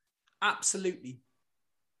should absolutely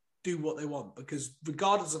do what they want, because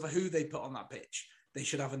regardless of who they put on that pitch, they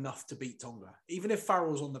should have enough to beat Tonga. Even if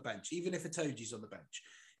Farrell's on the bench, even if Itoji's on the bench,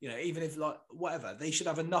 even if like whatever, they should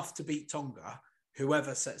have enough to beat Tonga,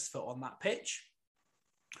 whoever sets foot on that pitch.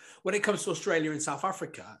 When it comes to Australia and South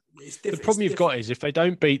Africa, it's different. The problem you've got is if they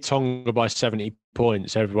don't beat Tonga by 70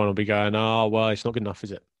 points, everyone will be going, "Oh, well, it's not good enough,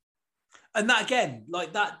 is it?" And that again,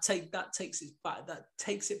 like that takes it back. That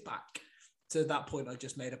takes it back to that point I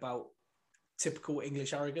just made about typical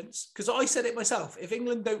English arrogance. Because I said it myself: if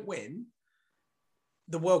England don't win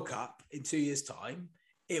the World Cup in 2 years' time,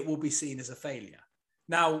 it will be seen as a failure.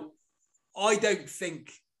 Now, I don't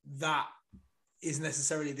think that is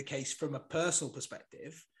necessarily the case from a personal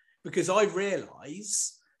perspective, because I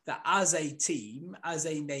realise that as a team, as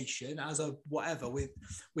a nation, as a whatever, with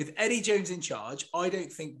Eddie Jones in charge, I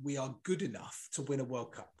don't think we are good enough to win a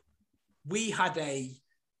World Cup. We had a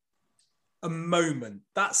moment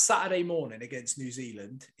that Saturday morning against New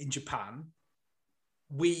Zealand in Japan.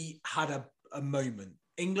 We had a moment.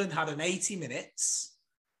 England had an 80 minutes,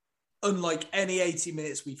 unlike any 80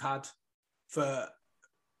 minutes we've had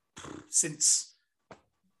since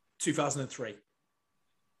 2003.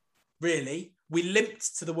 Really, we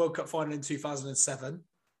limped to the World Cup final in 2007.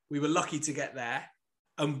 We were lucky to get there,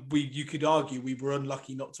 and you could argue we were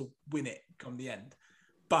unlucky not to win it come the end.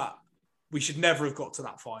 But we should never have got to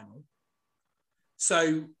that final.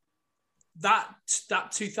 So that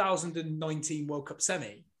 2019 World Cup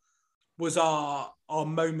semi was our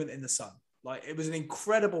moment in the sun. Like, it was an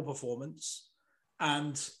incredible performance,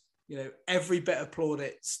 and every bit of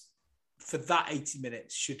plaudits for that 80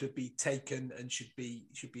 minutes should be taken and should be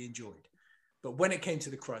enjoyed. But when it came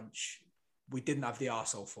to the crunch, we didn't have the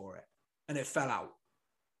arsehole for it, and it fell out.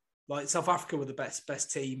 Like, South Africa were the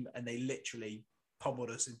best team, and they literally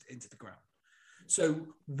pummeled us into the ground. So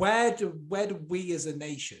where do we as a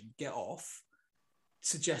nation get off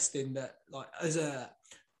suggesting that, like, as a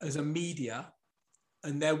media,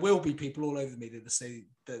 and there will be people all over the media that say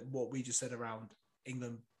that what we just said around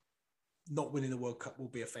England not winning the World Cup will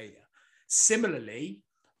be a failure. Similarly,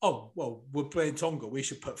 we're playing Tonga, we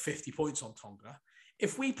should put 50 points on Tonga.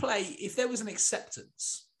 If there was an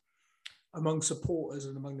acceptance among supporters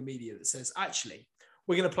and among the media that says, actually,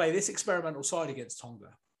 we're going to play this experimental side against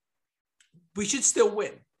Tonga, we should still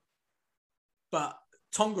win. But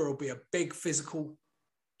Tonga will be a big physical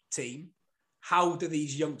team. How do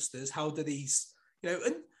these youngsters, and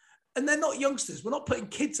they're not youngsters. We're not putting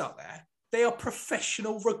kids out there. They are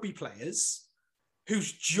professional rugby players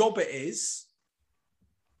whose job it is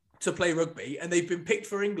to play rugby, and they've been picked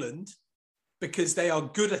for England because they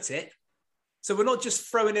are good at it, So we're not just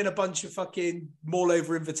throwing in a bunch of fucking maul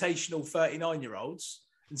over invitational 39-year-olds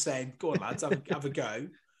and saying, "Go on, lads, have a go."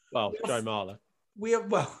 Well, Joe Marler.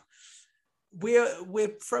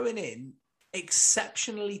 We're throwing in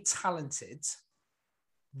exceptionally talented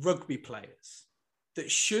rugby players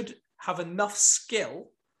that should have enough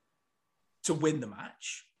skill to win the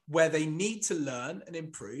match. Where they need to learn and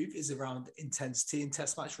improve is around intensity in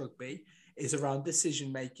test match rugby, is around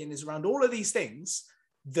decision making, is around all of these things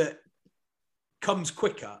that comes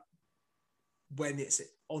quicker when it's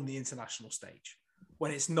on the international stage,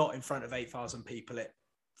 when it's not in front of 8,000 people at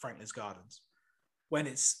Franklin's Gardens,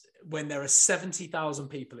 when there are 70,000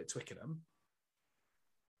 people at Twickenham,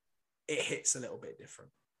 it hits a little bit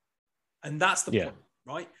different. And that's the point,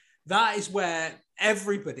 right? That is where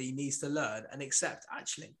everybody needs to learn and accept,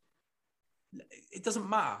 actually, it doesn't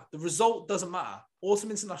matter. The result doesn't matter.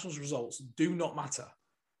 Autumn International's results do not matter.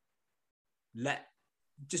 Let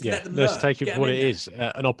them let's learn. take it for what it is,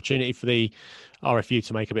 an opportunity for the RFU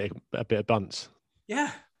to make a bit of bunts.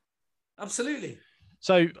 Yeah, absolutely.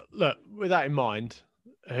 So, look, with that in mind,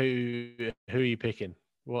 who are you picking?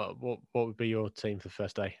 What would be your team for the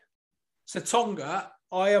first day? So Tonga,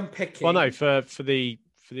 I am picking. Well, no, for the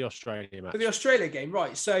Australia match. For the Australia game,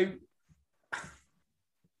 right? So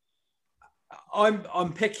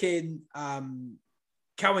I'm picking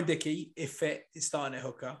Cowan Dickey, if fit, is starting at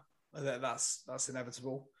hooker. That's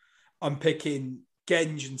inevitable. I'm picking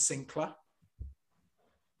Genge and Sinclair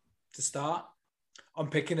to start. I'm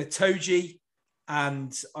picking Itoje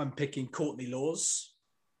and I'm picking Courtney Laws.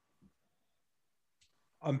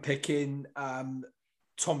 I'm picking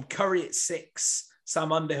Tom Curry at 6,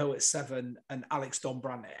 Sam Underhill at 7, and Alex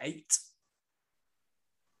Dombrandt at 8.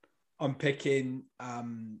 I'm picking.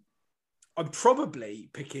 I'm probably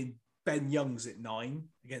picking Ben Youngs at 9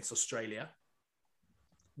 against Australia,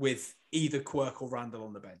 with either Quirk or Randall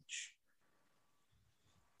on the bench.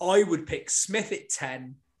 I would pick Smith at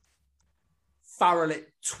 10, Farrell at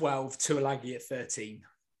 12, Tuilagi at 13.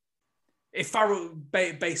 If Farrell,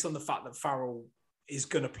 based on the fact that Farrell is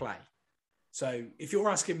going to play. So if you're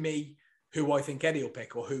asking me who I think Eddie will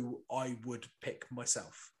pick or who I would pick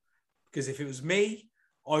myself, because if it was me,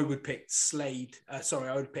 I would pick Slade. I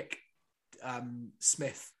would pick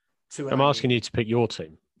Smith. I'm asking you to pick your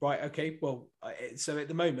team. Right. Okay. Well, so at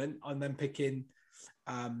the moment, I'm then picking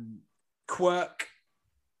Quirk,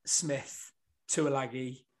 Smith,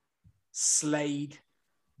 Tuilagi, Slade,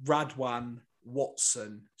 Radwan,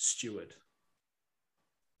 Watson, Stewart.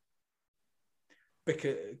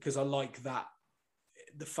 Because I like that,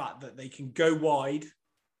 the fact that they can go wide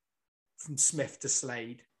from Smith to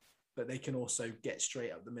Slade, but they can also get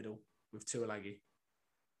straight up the middle with Tuilagi.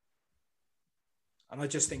 And I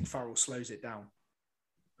just think Farrell slows it down.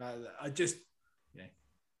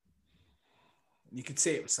 You could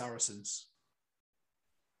see it with Saracens.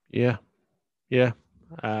 Yeah.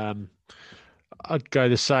 I'd go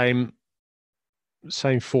the same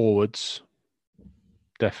forwards.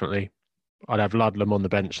 Definitely. I'd have Ludlam on the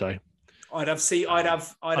bench though. I'd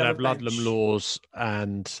have Ludlam, Laws,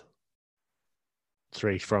 and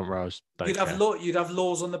 3 front rows. You'd have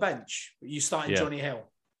Laws on the bench. But you starting Johnny Hill.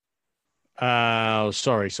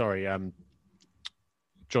 Sorry.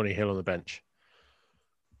 Johnny Hill on the bench.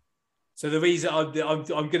 So the reason I'm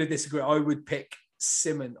going to disagree, I would pick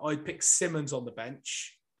Simmons. I'd pick Simmons on the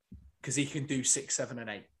bench because he can do 6, 7, and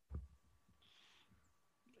 8.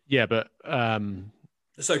 Yeah, but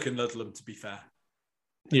so can Ludlam, to be fair.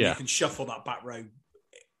 And you can shuffle that back row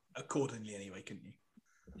accordingly anyway, couldn't you?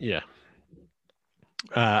 Yeah.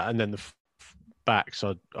 And then the backs,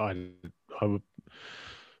 I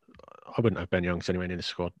wouldn't have Ben Youngs anywhere in the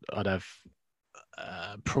squad. I'd have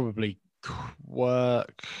probably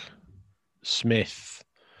Quirk, Smith,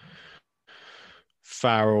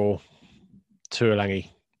 Farrell, Tuilagi,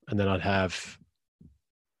 and then I'd have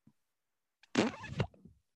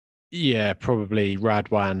probably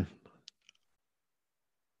Radwan,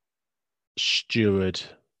 Stewart,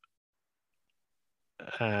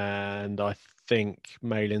 and I think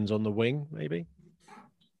Malin's on the wing, maybe.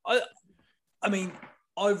 I mean,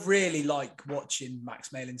 I really like watching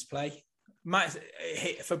Max Malins play. Max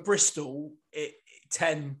for Bristol,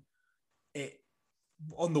 10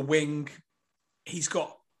 on the wing. He's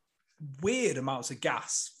got weird amounts of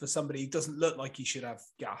gas for somebody who doesn't look like he should have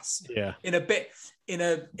gas. Yeah, in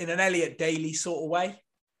an Elliot Daly sort of way.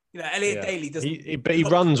 You know, Elliot Daly doesn't. But he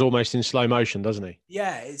runs almost in slow motion, doesn't he?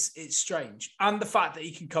 Yeah, it's strange, and the fact that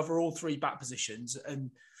he can cover all 3 back positions, and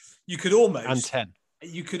you could almost 10.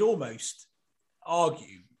 You could almost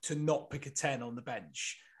argue to not pick a 10 on the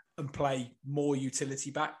bench and play more utility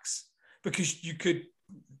backs, because you could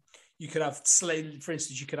have Slade, for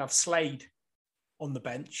instance. You could have Slade on the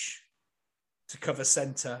bench to cover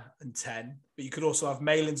centre and 10, but you could also have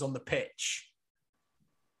Malins on the pitch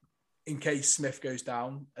in case Smith goes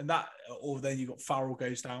down, and that, or then you've got Farrell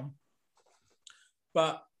goes down.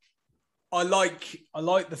 But I like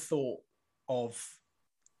the thought of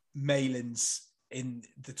Malins in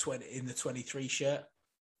the 23 shirt,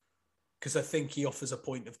 because I think he offers a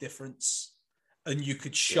point of difference, and you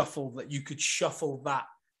could shuffle that. You could shuffle that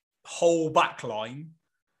whole back line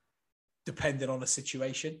depending on a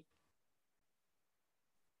situation.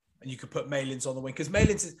 And you could put Malins on the wing, because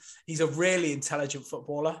Malins he's a really intelligent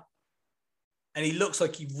footballer, and he looks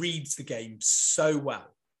like he reads the game so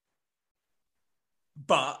well.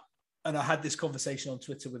 But, and I had this conversation on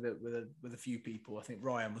Twitter with a few people. I think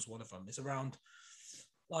Ryan was one of them. It's around,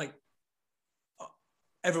 like,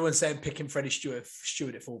 everyone's saying picking Freddie Stewart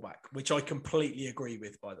at fullback, which I completely agree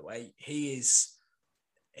with. By the way, he is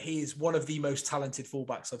one of the most talented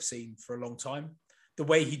fullbacks I've seen for a long time. The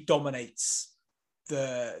way he dominates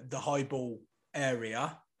the high ball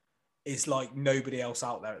area is like nobody else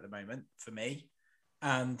out there at the moment for me.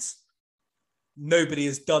 And nobody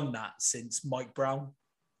has done that since Mike Brown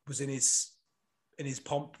was in his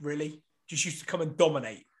pomp, really. Just used to come and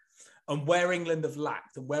dominate. And where England have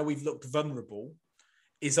lacked and where we've looked vulnerable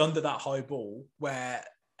is under that high ball, where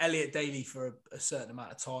Elliot Daly for a certain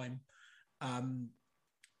amount of time,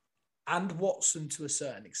 and Watson to a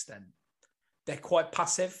certain extent, they're quite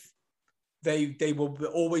passive. They were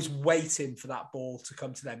always waiting for that ball to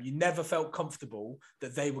come to them. You never felt comfortable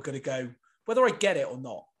that they were going to go, whether I get it or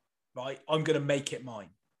not, right? I'm going to make it mine.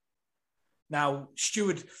 Now,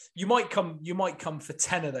 Stewart, you might come for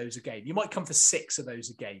 10 of those a game. You might come for 6 of those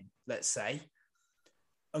a game, let's say.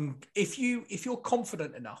 And if you're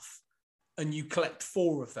confident enough and you collect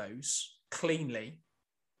 4 of those cleanly,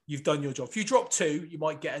 you've done your job. If you drop 2, you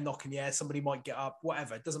might get a knock in the air. Somebody might get up,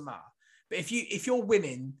 whatever. It doesn't matter. But if you're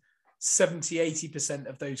winning 70, 80%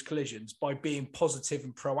 of those collisions by being positive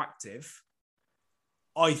and proactive,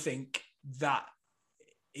 I think that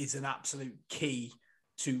is an absolute key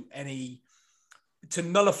to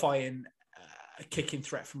nullifying a kicking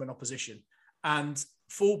threat from an opposition. And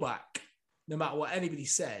fullback, no matter what anybody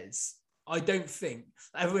says, I don't think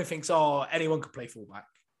everyone thinks, anyone can play fullback.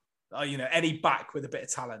 Any back with a bit of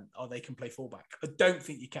talent, they can play fullback. I don't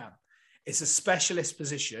think you can. It's a specialist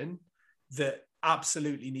position that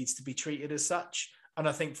absolutely needs to be treated as such. And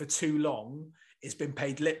I think for too long, it's been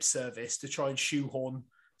paid lip service to try and shoehorn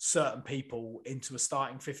certain people into a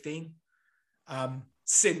starting 15.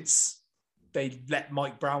 Since they let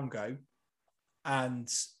Mike Brown go, and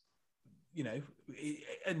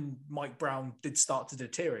and Mike Brown did start to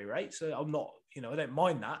deteriorate. So I'm not, I don't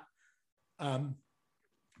mind that.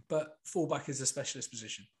 But fullback is a specialist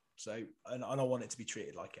position. So, and I want it to be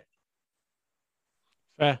treated like it.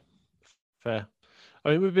 Fair. I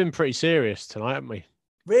mean, we've been pretty serious tonight, haven't we?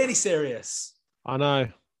 Really serious. I know.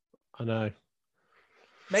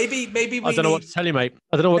 Maybe I don't know what to tell you, mate.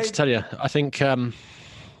 I don't know what to tell you. I think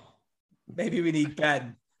maybe we need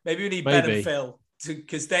Ben. Maybe we need Ben and Phil,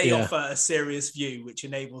 because they offer a serious view, which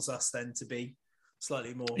enables us then to be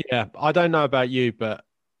slightly more. Yeah, I don't know about you, but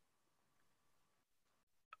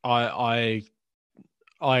I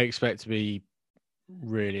expect to be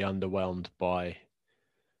really underwhelmed by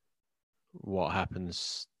what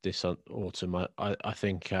happens this autumn. I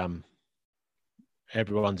think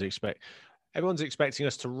everyone's expecting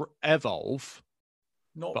us to evolve,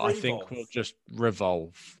 but I think we'll just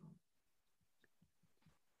revolve.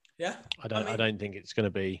 Yeah, I don't think it's going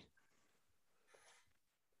to be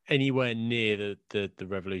anywhere near the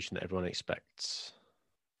revolution that everyone expects.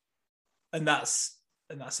 And that's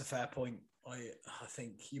a fair point. I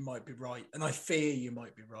think you might be right, and I fear you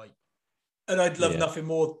might be right. And I'd love nothing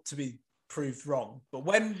more to be proved wrong. But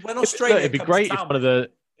when Australia, it'd be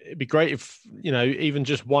great if even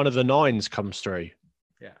just one of the 9s comes through.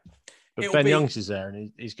 Yeah, but Ben Youngs is there,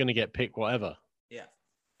 and he's going to get picked whatever. Yeah,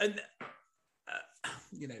 and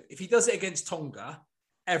if he does it against Tonga,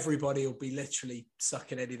 everybody will be literally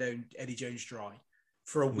sucking Eddie Jones dry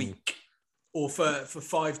for a week or for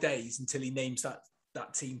 5 days until he names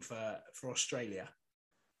that team for Australia,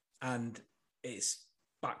 and it's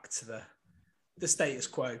back to the status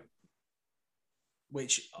quo,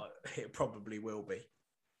 which it probably will be.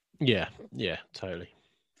 Yeah, totally.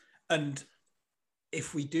 And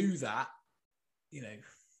if we do that,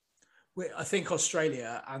 I think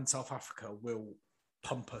Australia and South Africa will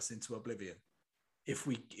pump us into oblivion if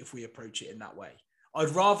we approach it in that way. I'd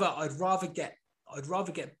rather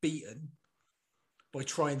get beaten by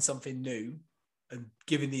trying something new and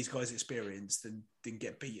giving these guys experience than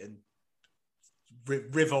get beaten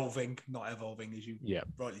revolving, not evolving, as you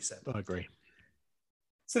rightly said. I agree.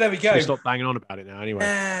 So there we go. We stop banging on about it now, anyway.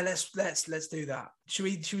 Let's do that. Should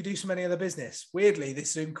we do some any other business? Weirdly,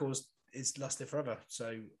 this Zoom call is lasted forever,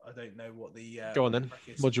 so I don't know what the go on then.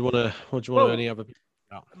 What do you want to? Any other?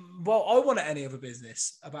 Well, I want any other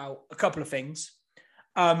business about a couple of things.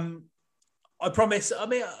 I promise. I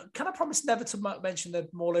mean, can I promise never to mention the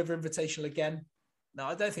Mall Over Invitational again? No,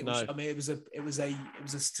 I don't think. No. We should. I mean, it was a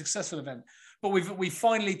successful event, but we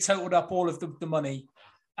finally totaled up all of the money,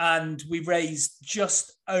 and we raised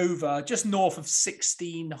just north of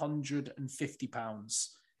 £1,650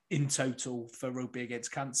 in total for Rugby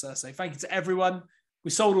Against Cancer. So thank you to everyone. We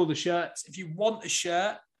sold all the shirts. If you want a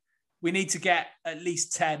shirt, we need to get at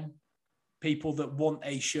least 10 people that want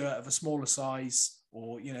a shirt of a smaller size,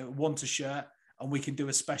 or want a shirt, and we can do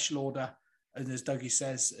a special order. And as Dougie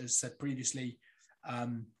has said previously,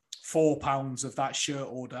 £4 of that shirt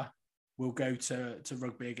order will go to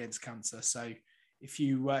Rugby Against Cancer. So if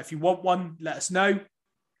you want one, let us know.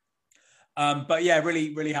 But yeah,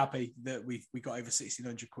 really, really happy that we got over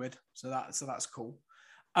 1,600 quid. So that's cool.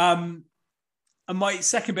 And my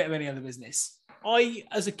second bit of any other business,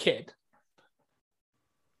 as a kid,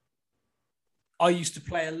 I used to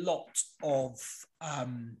play a lot of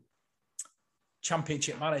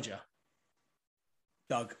Championship Manager.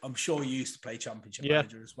 Doug, I'm sure you used to play Championship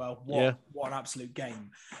Manager as well. What an absolute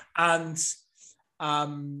game. And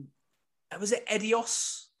was it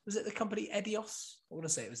Edios? Was it the company Edios? I want to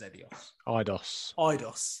say it was Edios.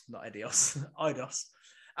 Eidos, not Edios. Eidos.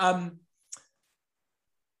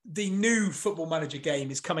 The new Football Manager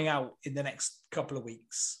game is coming out in the next couple of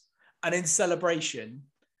weeks. And in celebration,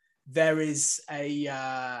 there is a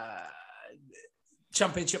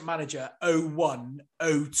Championship Manager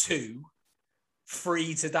 01-02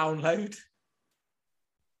 free to download.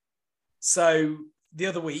 So the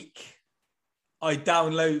other week,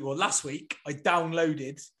 last week, I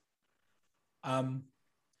downloaded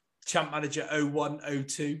Champ Manager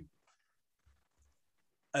 01-02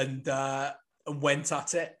 and went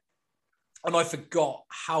at it. And I forgot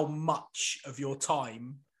how much of your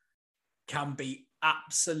time can be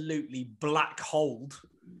absolutely black holed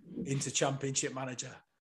into Championship Manager.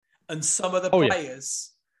 And some of the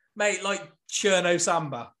players, mate, like Cherno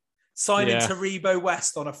Samba, signing Taribo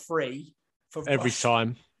West on a free for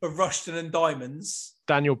time for Rushton and Diamonds.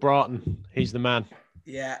 Daniel Bratton, he's the man.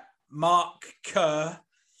 Yeah, Mark Kerr.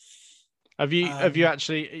 Have you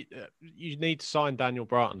actually? You need to sign Daniel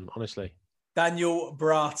Bratton, honestly. Daniel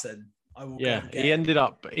Bratton. He ended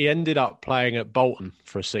up playing at Bolton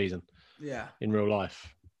for a season. Yeah, in real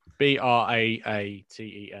life.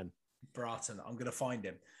 Braten. Bratton. I'm going to find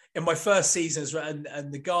him. In my first seasons,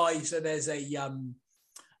 and the guy, so there's I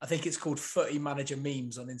think it's called Footy Manager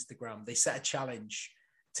Memes on Instagram. They set a challenge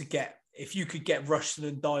to if you could get Rushton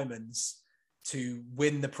and Diamonds to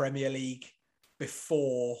win the Premier League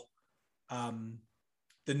before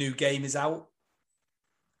the new game is out.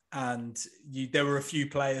 And there were a few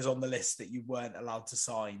players on the list that you weren't allowed to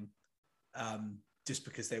sign just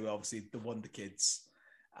because they were obviously the Wonder Kids.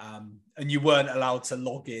 And you weren't allowed to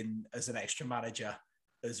log in as an extra manager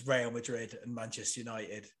as Real Madrid and Manchester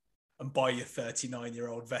United and buy your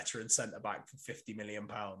 39-year-old veteran centre-back for £50 million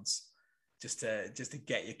just to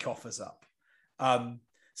get your coffers up.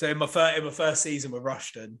 So in my first season with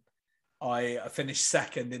Rushton, I finished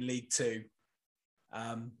second in League Two.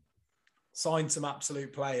 Signed some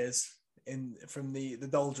absolute players from the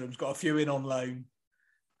doldrums, got a few in on loan.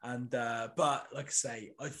 And but like I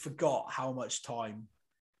say, I forgot how much time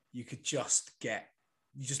you could just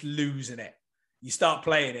lose in it. You start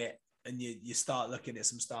playing it and you start looking at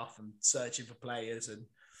some stuff and searching for players and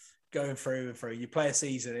going through and through. You play a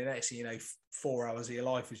season and next thing you know, 4 hours of your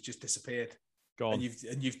life has just disappeared. Gone.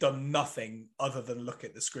 And you've done nothing other than look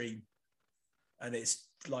at the screen. And it's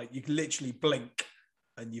like you can literally blink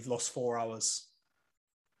and you've lost 4 hours.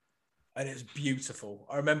 And it's beautiful.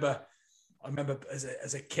 I remember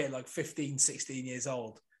as a kid, like 15, 16 years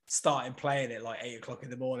old, starting playing it like 8 o'clock in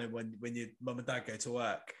the morning when your mum and dad go to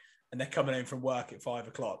work and they're coming home from work at 5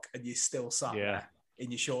 o'clock and you're still sat there in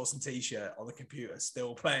your shorts and t-shirt on the computer,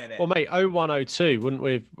 still playing it. Well, mate, 01-02, wouldn't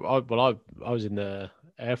we? I was in the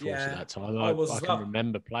Air Force at that time. I can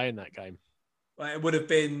remember playing that game. Well, it would have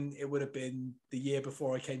been the year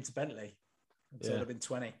before I came to Bentley. So it would have been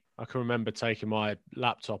 20. I can remember taking my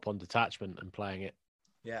laptop on detachment and playing it.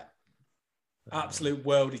 Yeah. Absolute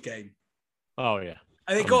worldy game. Oh yeah.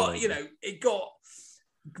 And it got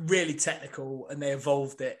really technical and they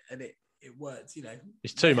evolved it and it worked,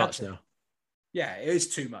 It's too much now. Yeah, it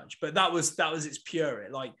is too much. But that was its pure.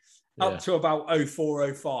 Like up to about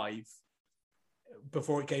 04-05,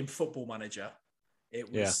 before it came Football Manager, it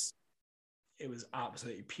was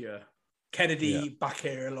absolutely pure. Kennedy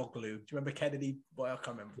Bakiraloglu. Do you remember Kennedy? Well, I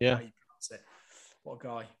can't remember how you pronounce it. What a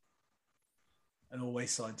guy. And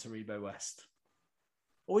always signed to Rebo West.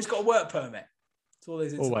 Always got a work permit. It's all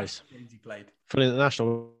those international games he played. For the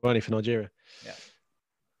international, only for Nigeria. Yeah.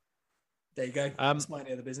 There you go. That's my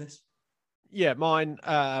other business. Yeah, mine.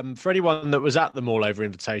 For anyone that was at the Mall Over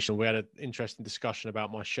Invitational, we had an interesting discussion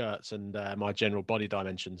about my shirts and my general body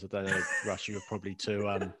dimensions. I don't know, Russ, you were probably too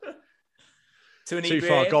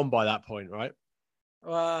far gone by that point, right?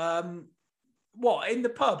 What, in the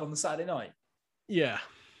pub on the Saturday night? Yeah.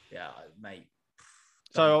 Yeah, mate.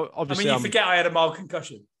 So obviously, you forget I had a mild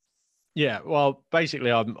concussion. Yeah, well,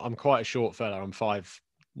 basically, I'm quite a short fella. I'm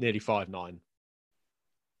nearly 5'9",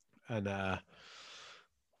 and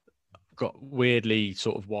got weirdly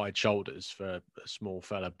sort of wide shoulders for a small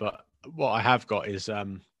fella. But what I have got is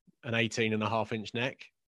an 18.5-inch neck,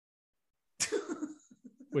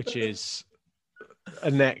 which is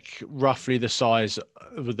a neck roughly the size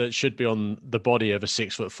that should be on the body of a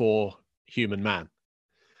 6'4" human man.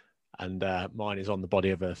 And mine is on the body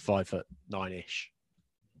of a 5'9"-ish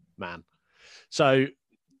man. So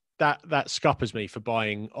that scuppers me for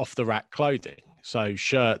buying off the rack clothing. So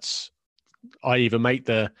shirts, I either make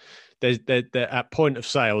at point of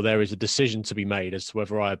sale, there is a decision to be made as to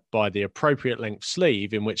whether I buy the appropriate length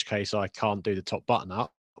sleeve, in which case I can't do the top button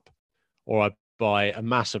up, or I buy a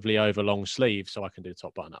massively over long sleeve so I can do the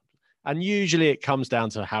top button up. And usually it comes down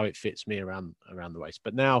to how it fits me around the waist.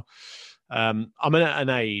 But now I'm at an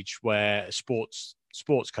age where sports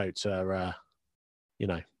coats are,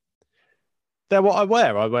 they're what I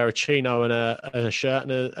wear. I wear a chino and a shirt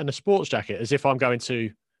and a sports jacket, as if I'm going to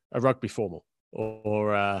a rugby formal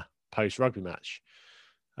or a post rugby match.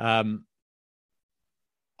 I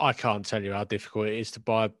can't tell you how difficult it is to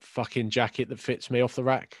buy a fucking jacket that fits me off the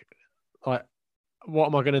rack. Like, what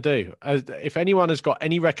am I going to do? If anyone has got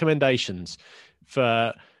any recommendations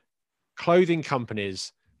for clothing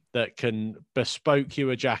companies that can bespoke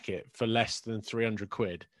you a jacket for less than 300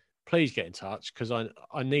 quid, please get in touch, because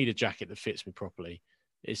I need a jacket that fits me properly.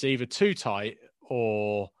 It's either too tight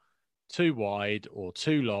or too wide or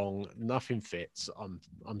too long. Nothing fits. I'm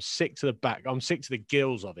sick to the back. I'm sick to the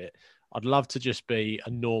gills of it. I'd love to just be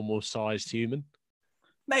a normal sized human.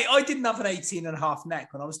 Mate, I didn't have an 18.5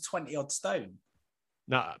 neck when I was 20 odd stone.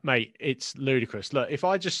 No, mate, it's ludicrous. Look, if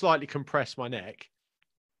I just slightly compress my neck,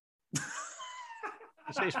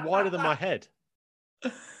 it's wider than my head.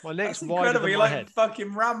 My neck's wider than my head.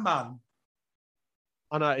 Fucking Ram Man.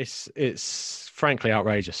 I know, it's frankly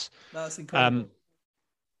outrageous. That's incredible.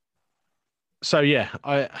 So yeah,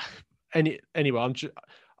 anyway,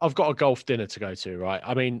 I've got a golf dinner to go to, right?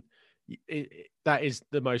 I mean, that is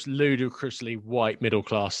the most ludicrously white middle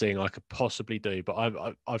class thing I could possibly do. But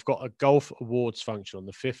I've got a golf awards function on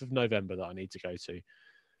the 5th of November that I need to go to.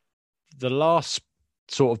 The last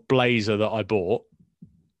sort of blazer that I bought,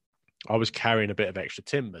 I was carrying a bit of extra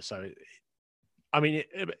timber. So, I mean,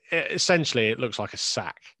 essentially it looks like a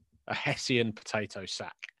sack, a Hessian potato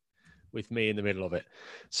sack with me in the middle of it.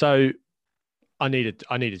 So I need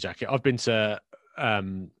a jacket. I've been to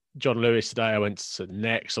John Lewis today. I went to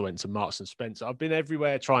Next. I went to Marks and Spencer. I've been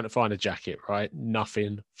everywhere trying to find a jacket, right?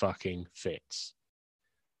 Nothing fucking fits.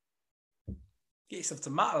 Get yourself to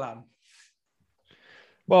Matalan.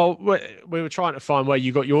 Well, we were trying to find where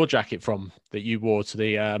you got your jacket from that you wore to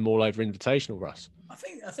the Mall Over Invitational, Russ. I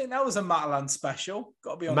think that was a Matalan special.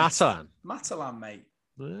 Got to be honest. Matalan, mate.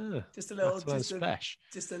 Yeah, just a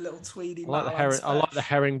little tweedy. I like the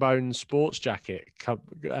herringbone sports jacket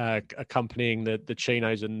accompanying the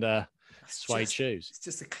chinos and suede shoes. It's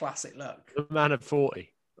just a classic look. The man of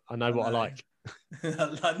 40. I know what I like.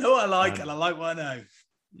 I know what I like, and I like what I know.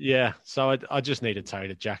 Yeah, so I just need a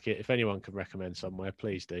tailored jacket. If anyone can recommend somewhere,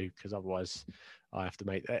 please do, because otherwise I have to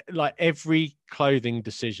make like every clothing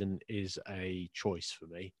decision is a choice for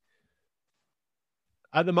me.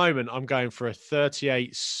 At the moment, I'm going for a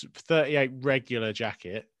 38 regular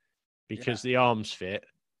jacket because the arms fit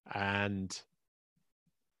and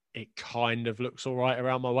it kind of looks all right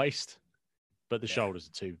around my waist, but the shoulders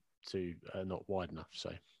are too not wide enough.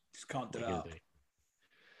 So just can't do it.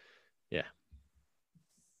 Yeah.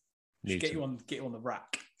 Get you on the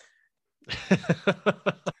rack.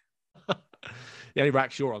 The only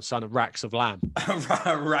racks you're on, son, are racks of lamb.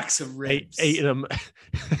 Racks of ribs. Eating them.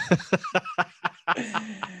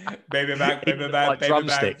 baby back, like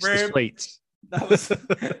drumsticks, the sweets.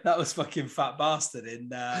 That was fucking Fat Bastard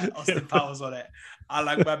in Austin Powers on it. I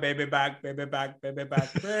like my baby back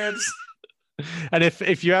ribs. And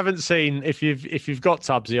if you haven't seen, if you've got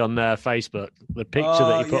Tubbsy on Facebook, the picture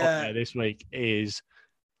that you put up there this week is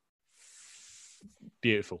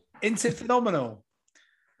beautiful. Isn't it phenomenal?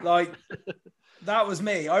 Like, that was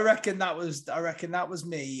me. I reckon that was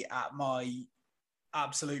me at my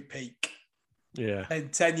absolute peak. Yeah.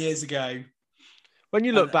 And 10 years ago. When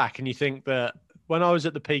you look back and you think that when I was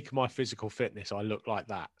at the peak of my physical fitness, I looked like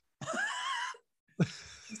that.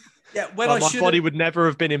 Yeah, my body would never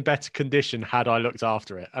have been in better condition had I looked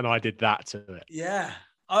after it, and I did that to it. Yeah,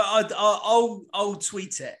 I'll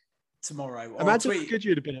tweet it tomorrow. Imagine how good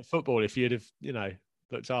you'd have been at football if you'd have,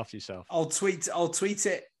 looked after yourself. I'll tweet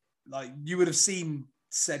it. Like, you would have seen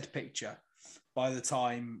said picture by the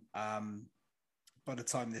time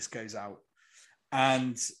this goes out,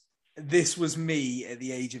 and this was me at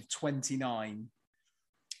the age of 29.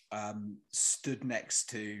 Stood next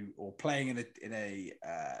to or playing in a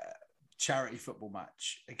charity football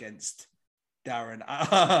match against Darren,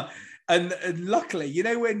 and luckily,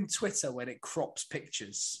 when Twitter, when it crops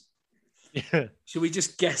pictures, yeah. Should we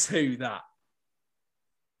just guess who that?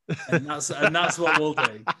 And that's what we'll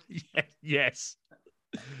do. Yes.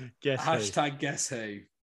 Guess Hashtag guess who,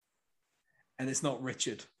 and it's not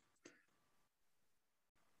Richard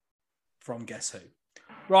from Guess Who,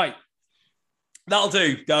 right? That'll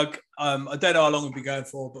do, Doug. I don't know how long we'll be going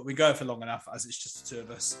for, but we're going for long enough as it's just the two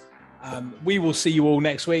of us. We will see you all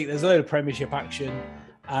next week. There's a load of Premiership action,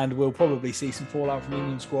 and we'll probably see some fallout from the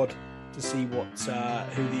England squad to see who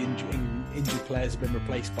the injured players have been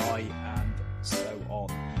replaced by, and so on.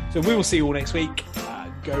 So we will see you all next week.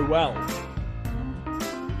 Go well.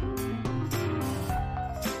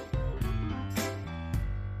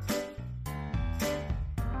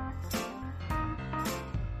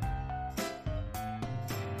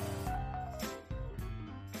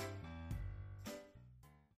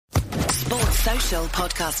 Social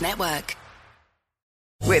Podcast Network.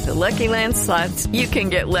 With the Lucky Land Slots, you can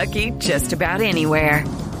get lucky just about anywhere.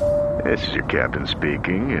 This is your captain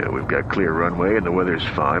speaking. We've got clear runway and the weather's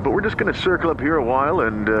fine, but we're just going to circle up here a while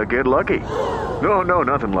and get lucky. No,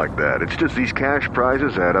 nothing like that. It's just these cash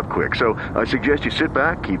prizes add up quick. So I suggest you sit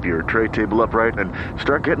back, keep your tray table upright, and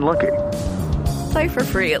start getting lucky. Play for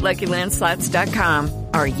free at LuckyLandSlots.com.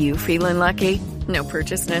 Are you feeling lucky? No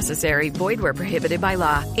purchase necessary. Void where prohibited by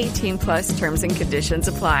law. 18+ terms and conditions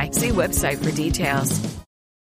apply. See website for details.